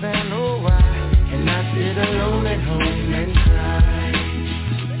understand, oh why, and I sit alone at home and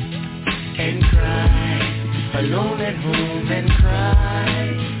cry, alone at home and cry,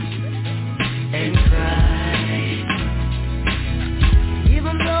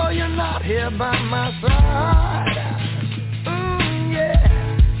 even though you're not here by my side. Yeah,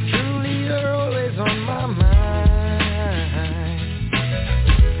 truly you're always on my mind.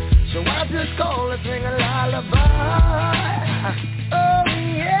 So I just call to sing a lullaby. Oh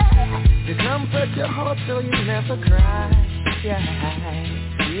yeah, to comfort your heart so you never cry. Yeah.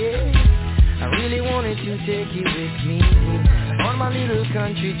 I really wanted to take you with me on my little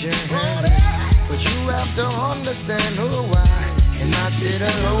country journey, but you have to understand, oh why, and I sit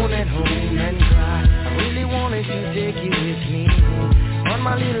alone at home and cry. I really wanted to take you with me on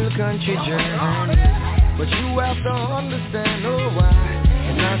my little country journey, but you have to understand, oh why,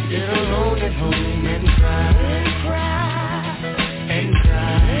 and I sit alone at home and cry,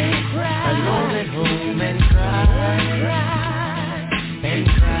 alone at home and cry.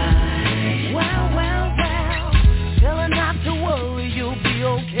 Well, tell her not to worry, you'll be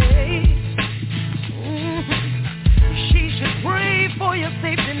okay. She should pray for your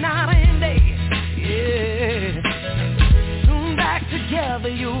safety night and day. Yeah, soon back together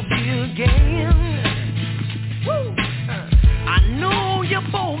you'll be again. Woo. I know you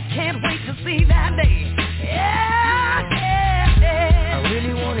both can't wait to see that day. Yeah. I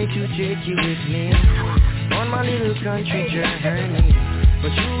really wanted to take you with me on my little country journey,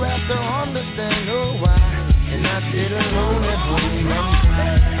 but you have to understand, oh why, and I sit alone at home and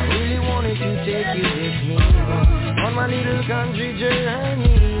cry. I really wanted to take you with me on my little country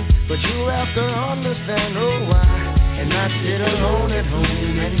journey, but you have to understand, oh why, and I sit alone at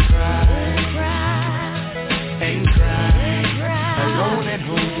home and cry, alone at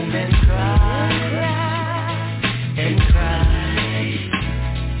home and cry.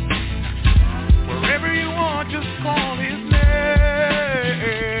 Wherever you are, just call his name.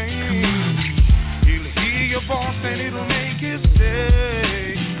 And it'll make his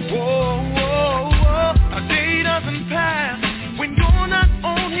day. Whoa, whoa, whoa. A day doesn't pass when you're not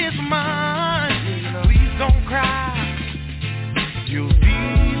on his mind. Please don't cry. You'll be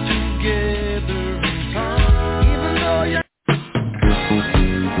together in time. Even though you're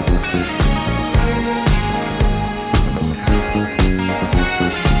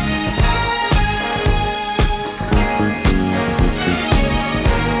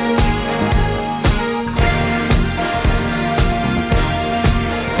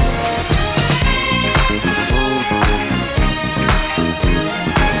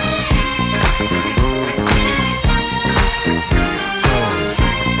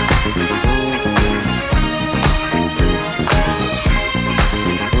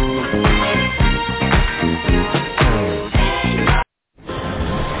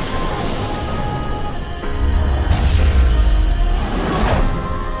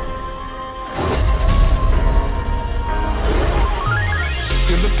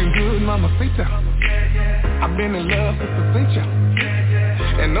I've been in love since the feature.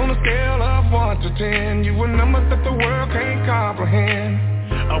 And on a scale of 1 to 10, you a number that the world can't comprehend.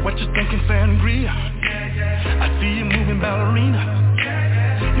 What you thinking, Sangria? I see you moving ballerina.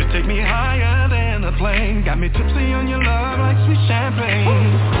 You take me higher than a plane. Got me tipsy on your love like sweet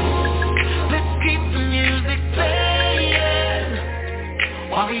champagne. Let's keep the music playing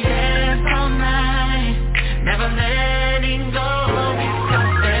while we dance all night, never letting go.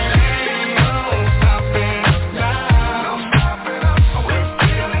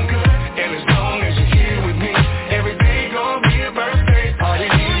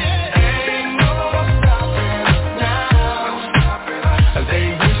 Now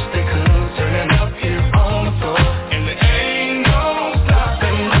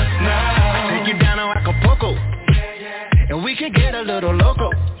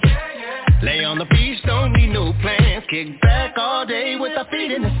kick back all day with our feet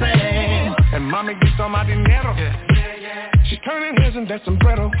in the sand. And mommy gets all my dinero. She's turning heads in that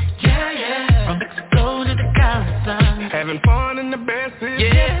sombrero. From Mexico to the Caribbean, having fun in the best is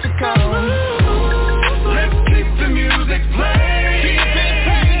yet to come. Let's keep the music playing. Keep it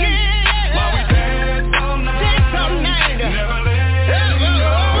playing. While we dance all night. Dance all night. Never let it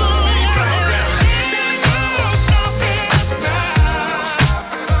go.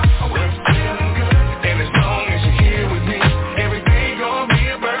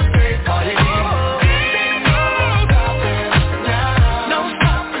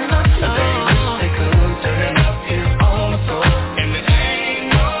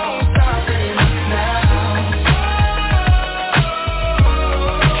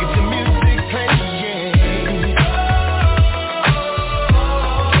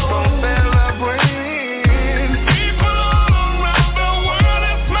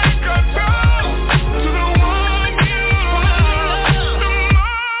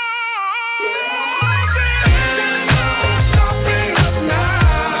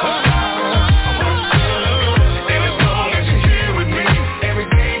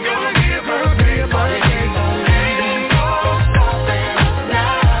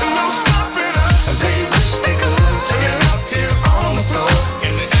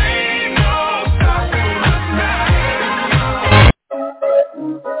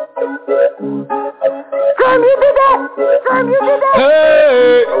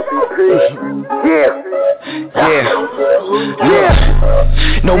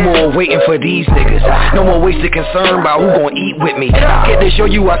 No more waiting for these niggas. No more wasted concern about who gon' eat with me. I get to show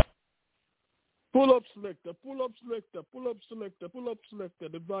you I Pull up selector, pull up selector, pull up selector, pull up selector,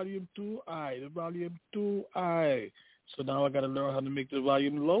 the volume 2I, the volume 2I. So now I got to learn how to make the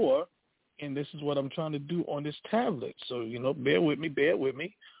volume lower, and this is what I'm trying to do on this tablet. So, you know, bear with me.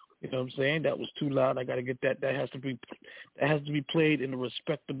 You know what I'm saying? That was too loud. I got to get that. That has to be played in a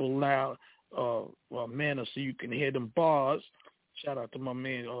respectable, loud manner so you can hear them bars. Shout out to my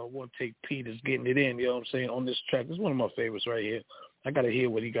man, One Take Peters, getting it in, you know what I'm saying, on this track. This is one of my favorites right here. I got to hear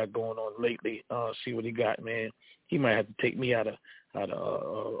what he got going on lately, see what he got, man. He might have to take me out of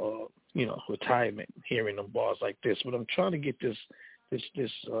retirement hearing them bars like this. But I'm trying to get this, let's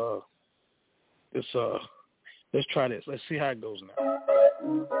try this. Let's see how it goes now.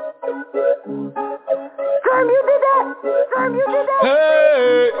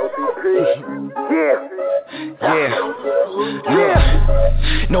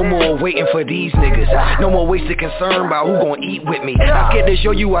 No more waiting for these niggas. No more wasted concern about who gon' eat with me. I scared to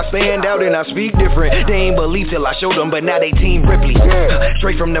show you I stand out and I speak different. They ain't believe till I showed them, but now they Team Ripley.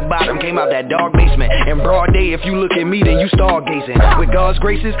 Straight from the bottom, came out that dark basement. In broad day, if you look at me, then you stargazing. With God's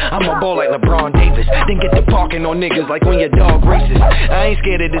graces, I'm a ball like LeBron Davis. Then get to parking on niggas like when your dog races. I ain't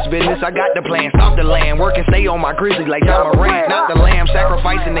scared of this business, I got the plan. Stop the land, work and stay on my grizzly like John Moran. Not the lamb,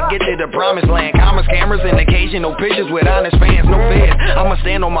 sacrificing to get to the promised land. Commas, cameras, and occasional pictures with honest fans, no feds. I'ma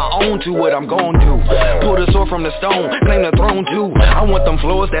stand on my own to what I'm gon' do. Pull the sword from the stone, claim the throne too. I want them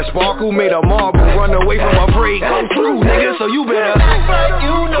floors that sparkle, made of marble. Run away from a break, go through, nigga, so you better act like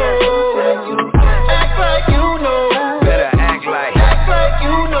you know. Act like you know. Better act like you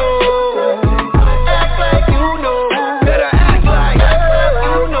know. Act like you know. Better act like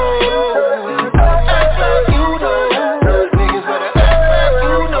you know. Act like you know. Niggas better act like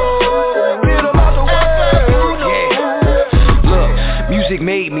you know. Feel about the world. Yeah. Look, music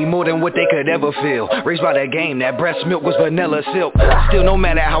made me more than what they could ever feel. Raised by the game, that breast milk was vanilla silk. Still, no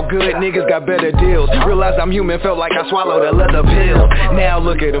matter how good, niggas got better deals. Realized I'm human, felt like I swallowed a leather pill. Now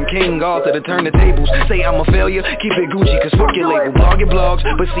look at them, King Arthur to turn the tables. Say I'm a failure, keep it Gucci, cause fuck your label. Blog your blogs,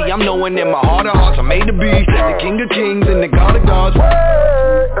 but see I'm knowing in my heart of hearts I'm made to be the king of kings and the god of gods.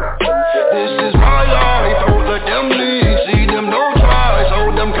 This is my life, don't let them lead. See them no tries,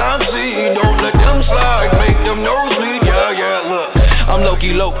 hold them can't see. Don't let them slide, make them nosebleed. Yeah, look, I'm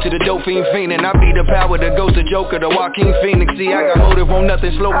Loki Loke to the dope fiend fiendin'. I be the power, the ghost, the joker, the Joaquin Phoenix. See, I got motive, won't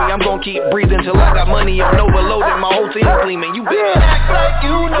nothing slow me. I'm gon' keep breathing till I got money on overload and my whole team gleaming. You better act like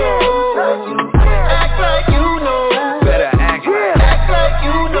you know. Act like you know. Better act like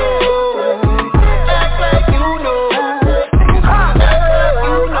you know. Act like you know.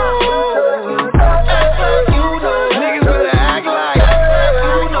 Niggas better act like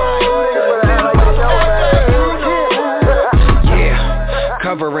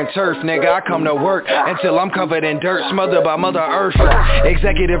covering turf, nigga. I come to work until I'm covered in dirt, smothered by Mother Earth.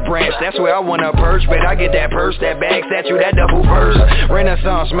 Executive branch, that's where I wanna perch, but I get that purse, that bag, statue, that double purse.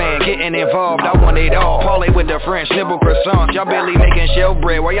 Renaissance man, getting involved, I want it all. Parlay with the French, nibble croissants, y'all barely making shell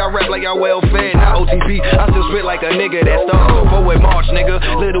bread. While y'all rap like y'all well fed, not OTP. I still spit like a nigga that starts so forward march, nigga.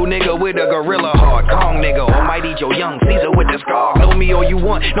 Little nigga with a gorilla heart, Kong nigga. Almighty Joe Young, Caesar with the scar. Know me all you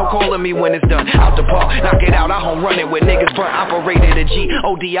want, no calling me when it's done. Out the park, knock it out, I home running with niggas front. Operated a G,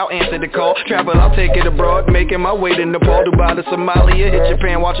 OD, I'll answer the call. Travel, I'll take it abroad, making my way to Nepal, Dubai to Somalia, hit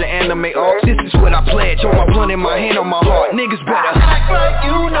Japan, watching anime art. This is what I pledge, hold my blunt in my hand on my heart. Niggas better act like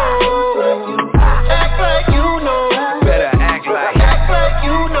you know. Act like you know. Better act like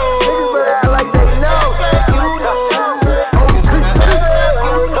you know. Niggas better act like they know. Act like you know.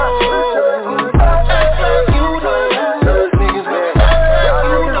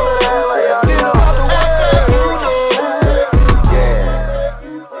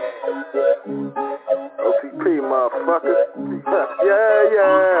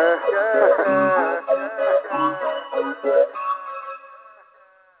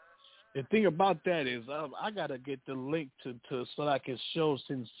 The thing about that is I got to get the link to so I can show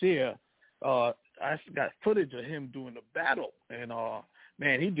Sincere. I got footage of him doing the battle, and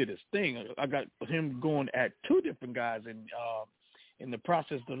man, he did his thing. I got him going at two different guys, and in the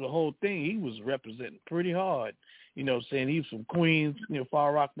process of the whole thing, he was representing pretty hard. You know what I'm saying? He's from Queens,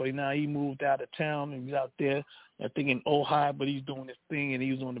 Far Rock, but now he moved out of town and he's out there, I think in Ohio, but he's doing his thing, and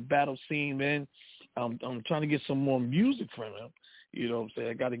he was on the battle scene, man. I'm trying to get some more music from him. You know what I'm saying?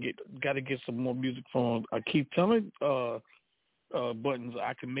 I gotta get some more music from him. I keep telling Buttons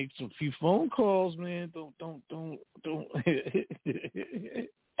I can make some few phone calls, man. Don't don't do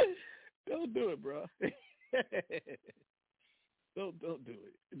it, bro. Don't do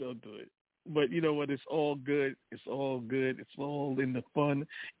it. Don't do it. But you know what? It's all good. It's all good. It's all in the fun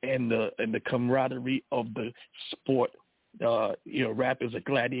and the camaraderie of the sport. Rap is a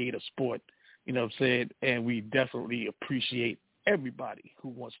gladiator sport. You know what I'm saying? And we definitely appreciate everybody who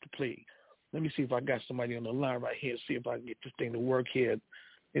wants to play. Let me see if I got somebody on the line right here. See if I can get this thing to work here.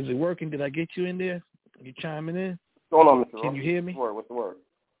 Is it working? Did I get you in there? You chiming in? What's going on, Mr. Can you hear me? What's the word?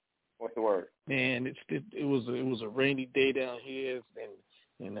 What's the word? Man, it was a rainy day down here,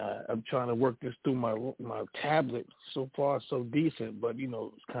 and I'm trying to work this through my tablet. So far, so decent, but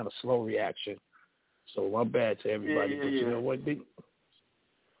it's kind of slow reaction. So my bad to everybody. Yeah. But you know what?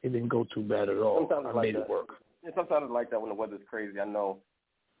 It didn't go too bad at all. Sometimes I made it work. Yeah, sometimes it's like that when the weather's crazy. I know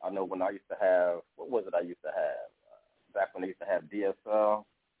when I used to have, what was it I used to have? Back when they used to have DSL,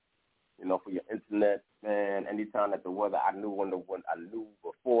 for your internet, man, anytime that the weather, I knew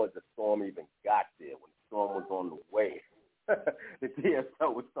before the storm even got there, when the storm was on the way, the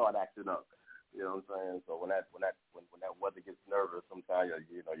DSL would start acting up. You know what I'm saying? So when that weather gets nervous, sometimes your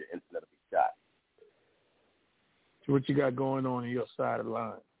internet will be shot. So what you got going on your side of the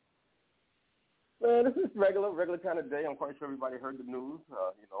line? Man, this is regular kind of day. I'm quite sure everybody heard the news.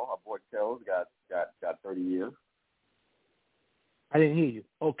 Our boy Kells got 30 years. I didn't hear you.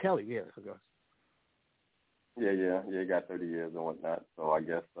 Oh, Kelly, yeah, I forgot. Yeah, he got 30 years and whatnot. So I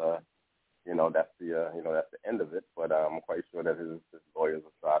guess that's the end of it. But I'm quite sure that his lawyers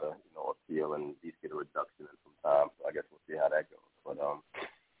will try to appeal and at least get a reduction in some time. So I guess we'll see how that goes. But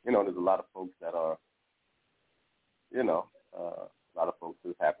there's a lot of folks that are a lot of folks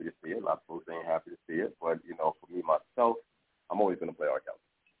is happy to see it. A lot of folks ain't happy to see it. But, for me, myself, I'm always going to play R. Kelly.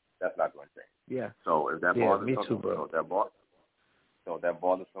 That's not going to change. Yeah. So if that bothers me too, bro. So if that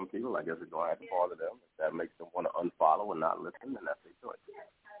bothers some people, I guess it's going to have to bother them. If that makes them want to unfollow and not listen, then that's their choice.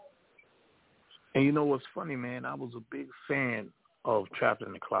 And you know what's funny, man? I was a big fan of Trapped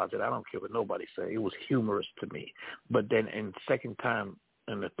in the Closet. I don't care what nobody say. It was humorous to me. But then in the second time,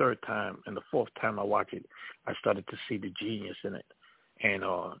 and the third time, and the fourth time I watched it, I started to see the genius in it. And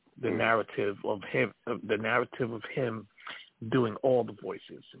the narrative of him doing all the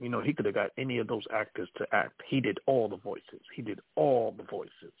voices. He could have got any of those actors to act. He did all the voices.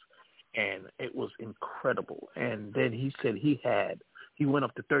 And it was incredible. And then he said he went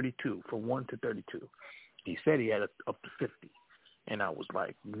up to 32, from 1 to 32. He said he had up to 50. And I was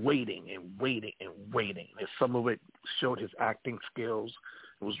like waiting. And some of it showed his acting skills.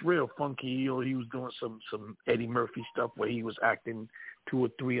 It was real funky. He was doing some Eddie Murphy stuff where he was acting 2 or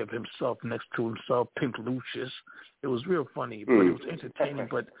 3 of himself next to himself, Pimp Lucius. It was real funny, but it was entertaining.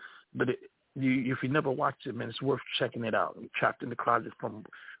 But if you never watched it, man, it's worth checking it out. Trapped in the Closet from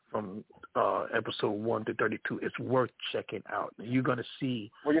episode 1 to 32. It's worth checking out. You're gonna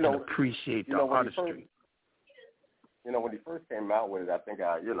see and appreciate the artistry. When he first came out with it, I think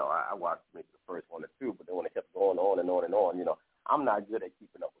I watched maybe the first 1 or 2, but then when it kept going on and on and on, I'm not good at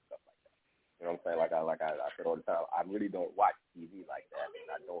keeping up with stuff like that. You know what I'm saying? Like I said all the time, I really don't watch TV like that, and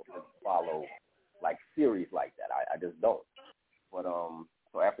I don't really follow like series like that. I just don't. But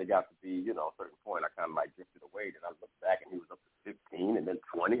so after it got to be, you know, a certain point, I kind of like drifted away. Then I looked back, and he was up to 15, and then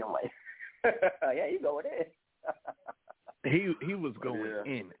 20. I'm like, yeah, he's going in. He was going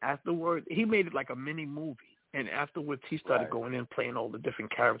in. Afterwards, he made it like a mini movie. And afterwards, he started going in, playing all the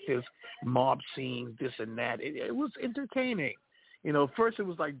different characters, mob scenes, this and that. It was entertaining. You know, first it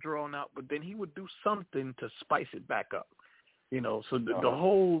was like drawn out, but then he would do something to spice it back up. You know, so the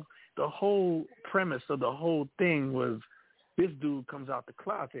whole premise of the whole thing was this dude comes out the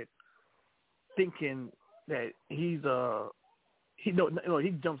closet thinking that he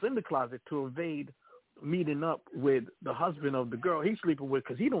jumps in the closet to evade meeting up with the husband of the girl he's sleeping with,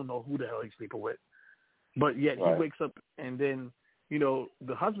 because he don't know who the hell he's sleeping with. But yet he wakes up, and then, you know,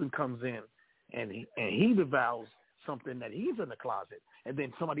 the husband comes in, and he devours something that he's in the closet, and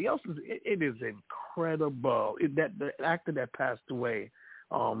then somebody else is. It is incredible. The actor that passed away,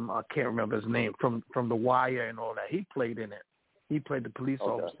 I can't remember his name, from The Wire and all that. He played in it. He played the police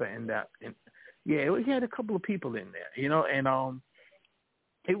officer in that. And yeah, he had a couple of people in there, you know, and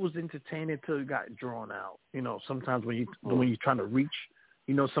it was entertaining till it got drawn out. You know, sometimes when you're trying to reach.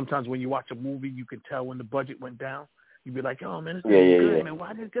 You know, sometimes when you watch a movie, you can tell when the budget went down. You'd be like, "Oh man, this is good, man.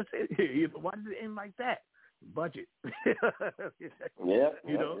 Why did it just why did it end like that?" Budget. You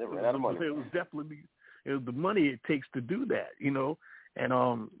know, it was definitely the money it takes to do that. You know, and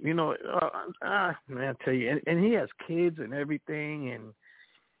you know, man, I tell you, and he has kids and everything, and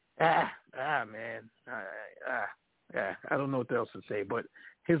man, I don't know what else to say, but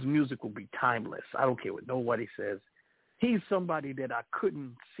his music will be timeless. I don't care what nobody says. He's somebody that I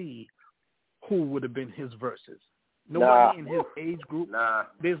couldn't see who would have been his verses. Nobody in his age group.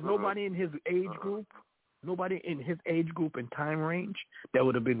 There's nobody in his age group. Nobody in his age group and time range that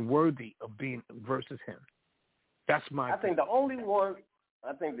would have been worthy of being versus him. That's my. I think the only one,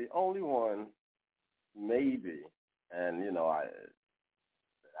 maybe, and you know, I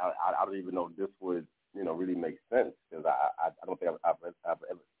don't even know if this would, you know, really make sense, because I don't think I've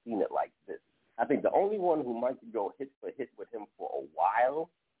ever seen it like this. I think the only one who might go hit for hit with him for a while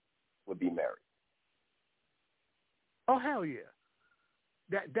would be Mary. Oh hell yeah,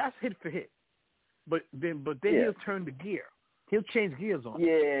 that's hit for hit. But then he'll turn the gear. He'll change gears on.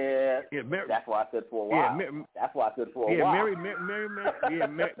 Yeah. Mary, that's why I said for a while. That's why I said for a while.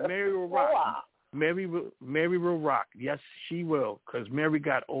 Mary will rock. Mary will rock. Yes, she will, because Mary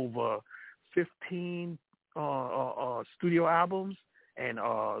got over 15 studio albums. And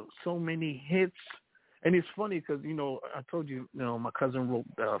so many hits. And it's funny because, you know, I told you, you know, my cousin wrote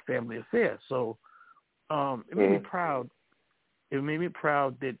Family Affair. So it made me proud. It made me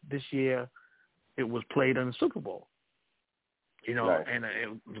proud that this year it was played on the Super Bowl. You know, and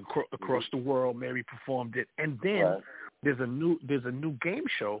across the world, Mary performed it. And then there's a new game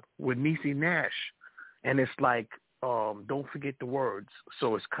show with Niecy Nash. And it's like, Don't Forget the Words.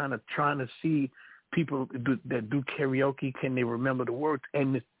 So it's kind of trying to see people that do karaoke, can they remember the words?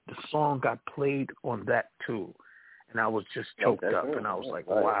 And the song got played on that too, and I was just choked up, and I was like,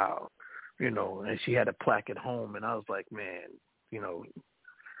 wow, you know. And she had a plaque at home, and I was like, man, you know.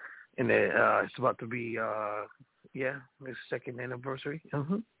 And then it's about to be its second anniversary,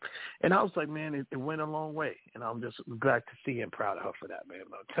 and I was like, man, it went a long way, and I'm just glad to see and proud of her for that, man.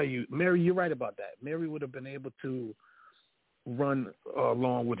 I'll tell you, Mary, you're right about that. Mary would have been able to run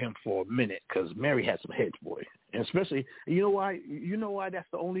along with him for a minute, because Mary had some hits, boy. And especially, you know why that's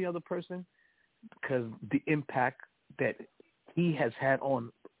the only other person? Because the impact that he has had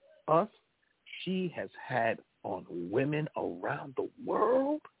on us, she has had on women around the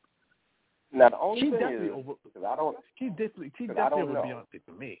world. Now the only thing is, she definitely over Beyonce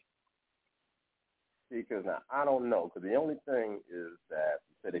for me. Because now I don't know, because the only thing is that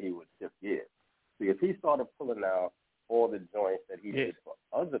he said that he would shift gears. See, if he started pulling out all the joints that he did for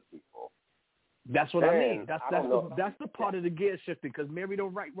other people. That's what I mean. That's the part of the gear shifting, because Mary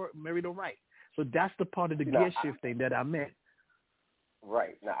don't write. So that's the part of the gear shifting that I meant.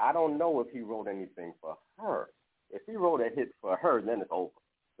 Right. Now, I don't know if he wrote anything for her. If he wrote a hit for her, then it's over.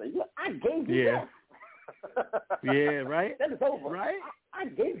 So I gave you that. Yeah, right? Then it's over. Right? I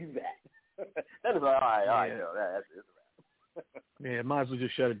gave you that. Then it's all right, that's it. Yeah, might as well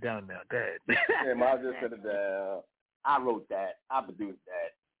just shut it down now, Dad. Yeah, might as well shut it down. I wrote that. I produced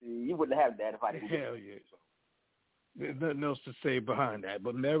that. See, you wouldn't have that if I didn't. Hell yeah. There's nothing else to say behind that.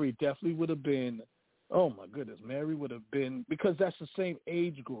 But Mary definitely would have been, oh my goodness, Mary would have been, because that's the same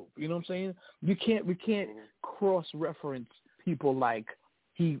age group. You know what I'm saying? We can't cross-reference people like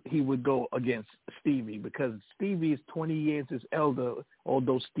he would go against Stevie because Stevie is 20 years his elder,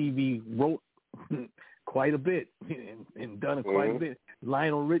 although Stevie wrote quite a bit and done it quite a bit.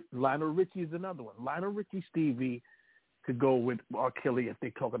 Lionel Richie is another one. Lionel Richie, Stevie could go with R. Kelly if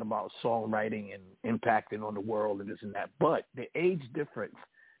they're talking about songwriting and impacting on the world and this and that. But the age difference,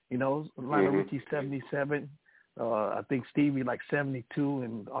 Lionel Richie 77. I think Stevie like 72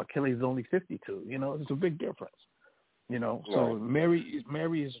 and R. Kelly's only 52. It's a big difference. So Mary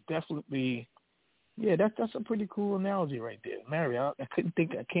is definitely, that's a pretty cool analogy right there. Mary, I can't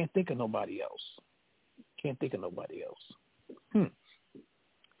think of nobody else.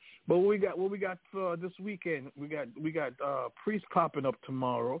 But what we got for this weekend? We got Priest popping up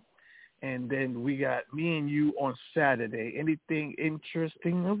tomorrow, and then we got me and you on Saturday. Anything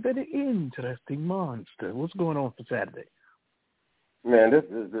interesting? A very interesting monster. What's going on for Saturday? Man, there's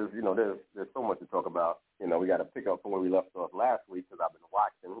so much to talk about. We got to pick up from where we left off last week because I've been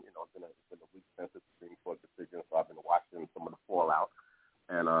watching. It's been a week since the Supreme Court decision, so I've been watching some of the fallout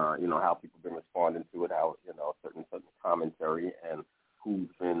and how people have been responding to it, how certain commentary and who's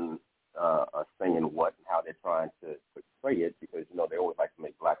been saying what and how they're trying to portray it because they always like to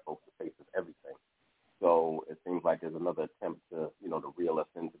make black folks the face of everything. So it seems like there's another attempt to to reel us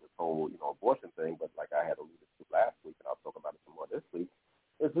into this whole abortion thing. But like I had alluded to last week, and I'll talk about it some more this week,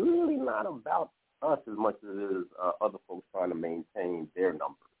 it's really not about us as much as it is other folks trying to maintain their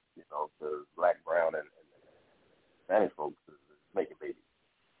numbers. Because black, brown, and Spanish folks is making babies.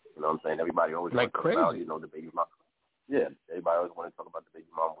 You know what I'm saying? Everybody always like talks crazy. about the baby mom. Yeah, everybody always want to talk about the baby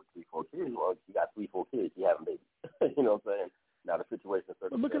mom with 3-4 kids. Well, you got 3-4 kids, you having babies. You know what I'm saying? Now the situation.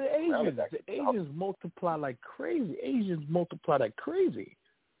 But look at the Asians. The Asians multiply like crazy. Asians multiply like crazy.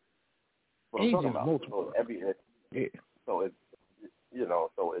 Well, Asians multiply. So it's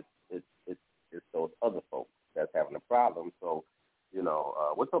those other folks that's having a problem. So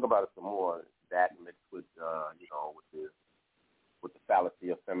we'll talk about it some more. That mixed with with the fallacy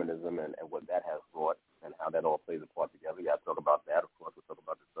of feminism and what that has brought and how that all plays a part together. We got to talk about that. Of course, we'll talk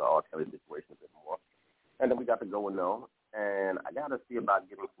about this R. Kelly situation a bit more. And then we got to go and know. And I got to see about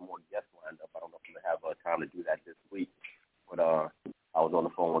getting some more guests lined up. I don't know if I'm going to have time to do that this week. But I was on the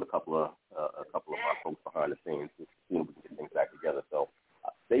phone with a couple of my folks behind the scenes to see if we can get things back together. So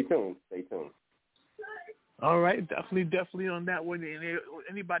stay tuned. All right, definitely on that one. And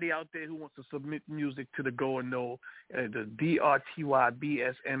anybody out there who wants to submit music to the Go and Know, the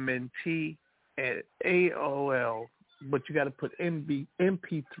DRTYBSMNT at AOL, but you got to put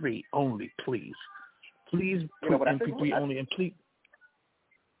MP3 only, please. Please put MP3 only, and please.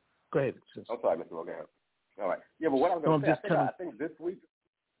 Go ahead. Sis. I'm sorry, Mr. Logan. All right. Yeah, but what I was going to say, I think this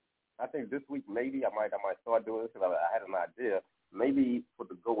week maybe I might start doing this because I had an idea. Maybe for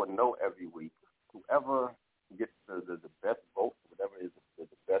the Go and Know every week, whoever gets the best votes, whatever is the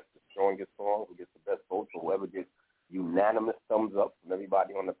best, the strongest song, who gets the best votes, or whoever gets unanimous thumbs up from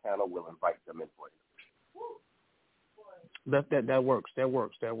everybody on the panel, we'll invite them in for it. That works.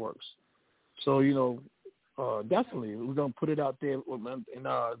 So definitely we're gonna put it out there. And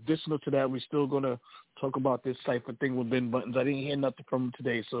additional to that, we're still gonna talk about this cipher thing with Ben Buttons. I didn't hear nothing from him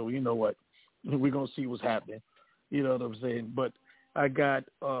today, so you know what, we're gonna see what's happening. You know what I'm saying? But I got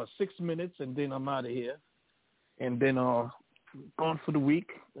 6 minutes, and then I'm out of here, and then gone for the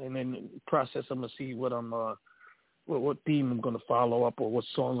week, and then process. I'm gonna see what what theme I'm gonna follow up, or what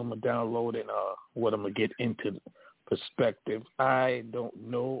song I'm gonna download, and what I'm gonna get into perspective. I don't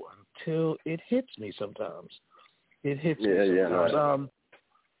know until it hits me. Sometimes it hits me. Sometimes. Right.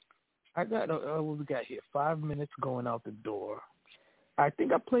 I got what we got here. 5 minutes going out the door. I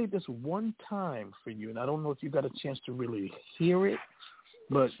think I played this one time for you, and I don't know if you got a chance to really hear it,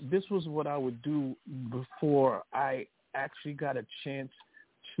 but this was what I would do before I actually got a chance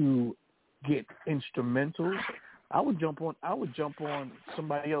to get instrumentals. I would jump on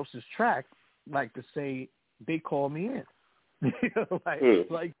somebody else's track, like to say they call me in. Wait a minute,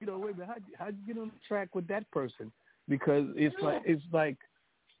 how'd you get on the track with that person? Because it's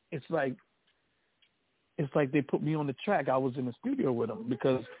like they put me on the track. I was in the studio with them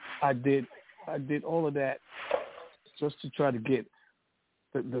because I did all of that just to try to get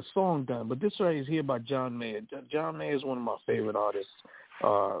the song done. But this right is here by John Mayer. John Mayer is one of my favorite artists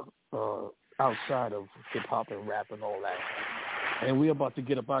outside of hip hop and rap and all that. And we're about to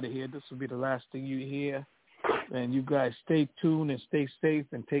get up out of here. This will be the last thing you hear. And you guys stay tuned and stay safe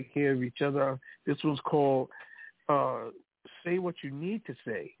and take care of each other. This one's called Say What You Need to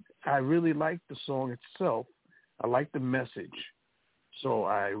Say. I really like the song itself. I like the message. So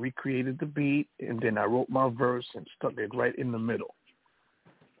I recreated the beat, and then I wrote my verse and stuck it right in the middle.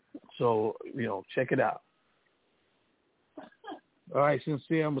 So, check it out. All right,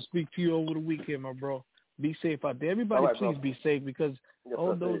 Sincere, I'm going to speak to you over the weekend, my bro. Be safe out there. Everybody, right, please bro. be safe because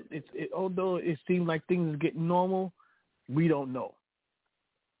although it seems like things are getting normal, we don't know.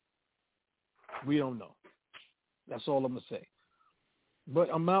 We don't know. That's all I'm going to say. But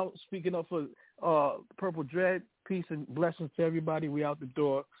I'm out speaking up for Purple Dread. Peace and blessings to everybody. We out the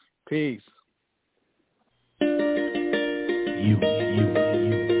door. Peace. You.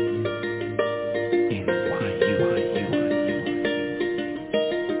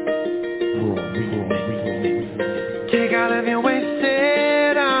 Take all of your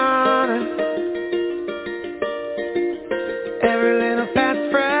wasted honor, every little past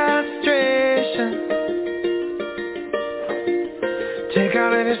frustration. Take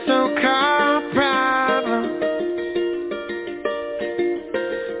all of your so-called problems,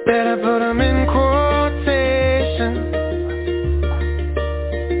 better put them in quotation.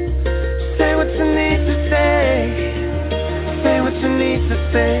 Say what you need to say, say what you need to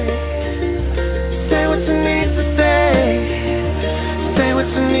say, say what you need to say, say what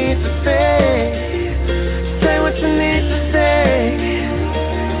you need to say, say what you need to say,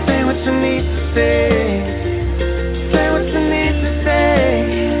 say what you need to say, say what you need to say,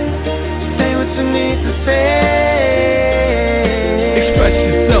 say what you need to say. Express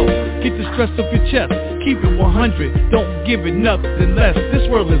yourself, get the stress off your chest, keep it 100, don't give it nothing less. This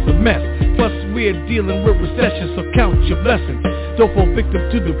world is a mess, plus we're dealing with recession, so count your blessings. Don't fall victim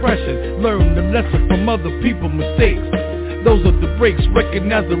to depression, learn the lesson from other people's mistakes. Those are the breaks,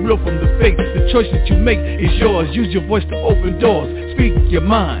 recognize the real from the fake. The choice that you make is yours, use your voice to open doors. Speak your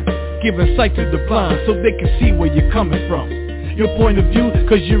mind, giving sight to the blind so they can see where you're coming from. Your point of view,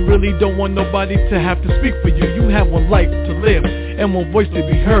 cause you really don't want nobody to have to speak for you. You have one life to live and one voice to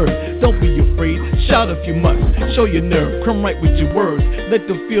be heard. Don't be afraid, shout if you must. Show your nerve, come right with your words. Let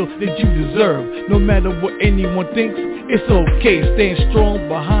them feel that you deserve. No matter what anyone thinks, it's okay. Stand strong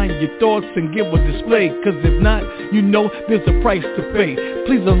behind your thoughts and give a display. Cause if not, you know there's a price to pay.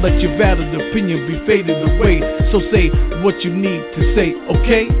 Please don't let your valid opinion be faded away. So say what you need to say,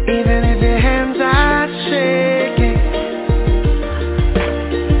 okay? Even if your hands are shaking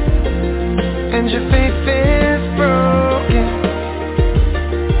and your faith is broken,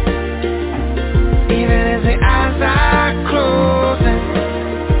 even as the eyes are closing,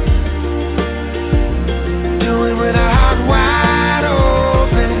 do it with a heart wide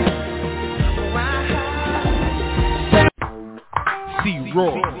open. See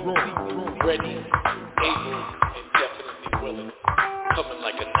Raaw. Ready, able, and definitely willing. Coming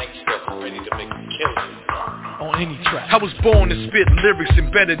like a night step, ready to make a killing. On any track. I was born to spit lyrics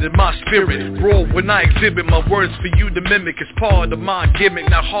embedded in my spirit. Raw when I exhibit my words for you to mimic. It's part of my gimmick,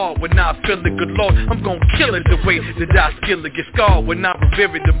 not hard when I feel it. Good Lord, I'm gon' kill it the way that I skill it. Get scarred when I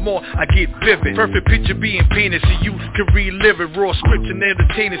revere it, the more I get vivid. Perfect picture being painted so you can relive it. Raw script and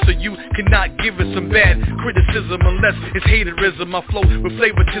entertaining so you cannot give it some bad criticism unless it's haterism. I flow with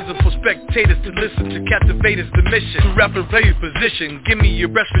favoritism for spectators to listen to, captivate is the mission. To rap and play your position, give me your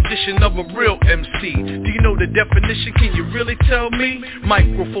best rendition of a real MC. Do you know the definition? Can you really tell me?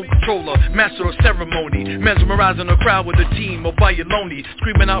 Microphone controller, master of ceremony, mesmerizing a crowd with a team or by your lonely,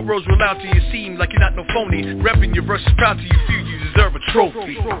 screaming out words real loud till you seem like you're not no phony, repping your verses proud till you feel you deserve a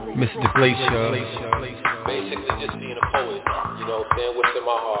trophy. Mr. Glacier. Basically just being a poet, you know, saying what's in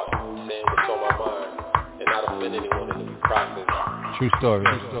my heart, saying what's on my mind, and not offend anyone in the process. True story.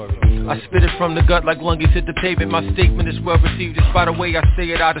 I spit it from the gut like lungies hit the pavement. My statement is well received just by the way I say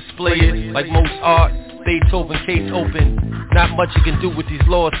it. I display it like most art. Beethoven case open. Not much you can do with these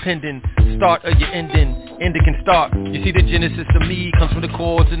laws pending. Start or your ending. Ending can start. You see the genesis of me comes from the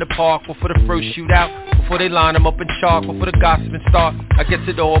chords in the park. Before the first shootout, before they line them up in chalk, before the gossip start. I guess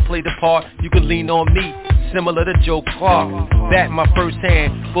it all played a part. You can lean on me, similar to Joe Clark. That in my first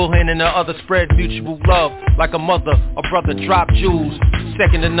hand, full hand in the other, spread mutual love. Like a mother, a brother, drop jewels.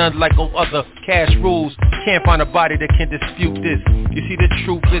 Second to none like no other, cash rules. Can't find a body that can dispute this. You see the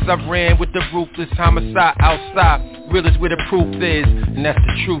truth is I ran with the ruthless homicide outside. Real is where the proof is, and that's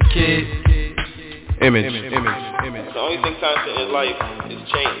the truth, kid. Image. The only thing constant in life is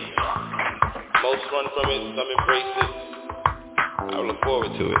change. Most run from it, some embrace it. I look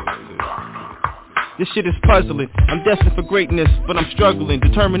forward to it. This shit is puzzling. I'm destined for greatness, but I'm struggling.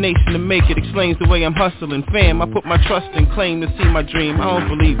 Determination to make it explains the way I'm hustling. Fam, I put my trust in, claim to see my dream. I don't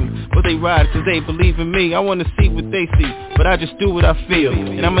believe them, but they ride cause they believe in me. I wanna see what they see, but I just do what I feel.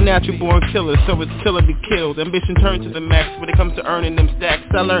 And I'm a natural born killer, so it's kill or be killed. Ambition turns to the max when it comes to earning them stacks.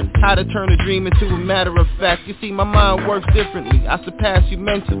 I learned how to turn a dream into a matter of fact. You see, my mind works differently. I surpass you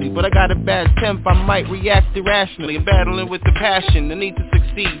mentally, but I got a bad temp. I might react irrationally. I'm battling with the passion, the need to succeed.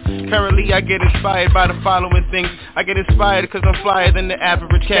 succeed. Currently I get inspired by the following things. I get inspired cause I'm flyer than the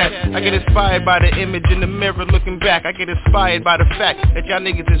average cat. I get inspired by the image in the mirror looking back. I get inspired by the fact that y'all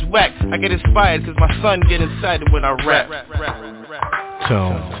niggas is whack. I get inspired cause my son get excited when I rap.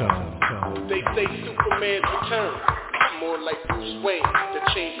 They say Superman's return. I'm more like Bruce Wayne, the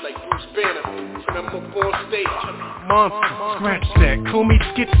change like Bruce Banner. When I'm up on stage, monster, scratch that, call me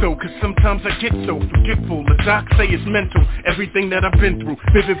schizo, cause sometimes I get so forgetful. The doc say it's mental, everything that I've been through,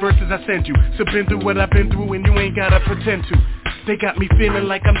 vivid verses I send you. So been through what I've been through and you ain't gotta pretend to. They got me feeling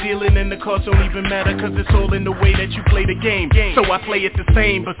like I'm dealing and the cards don't even matter, cause it's all in the way that you play the game. So I play it the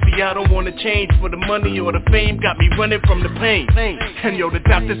same, but see I don't wanna change for the money or the fame. Got me running from the pain. And yo, the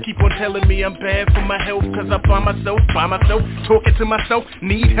doctors keep on telling me I'm bad for my health, cause I find myself by myself, talking to myself,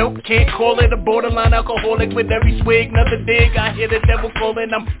 need help, can't call it a borderline alcoholic. With every swig, another dig, I hear the devil calling.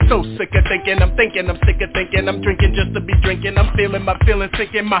 I'm so sick of thinking, I'm sick of thinking, I'm drinking just to be drinking. I'm feeling my feelings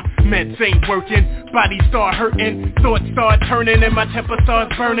sinking, my meds ain't working, body start hurting, thoughts start turning and my temper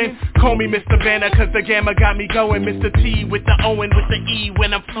starts burning. Call me Mr. Banner cause the gamma got me going, Mr. T with the O and with the E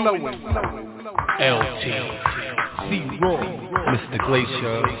when I'm flowing. LT, C Raaw, Mr.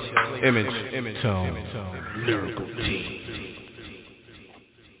 Glacier, Image, Tone, Lyrical T.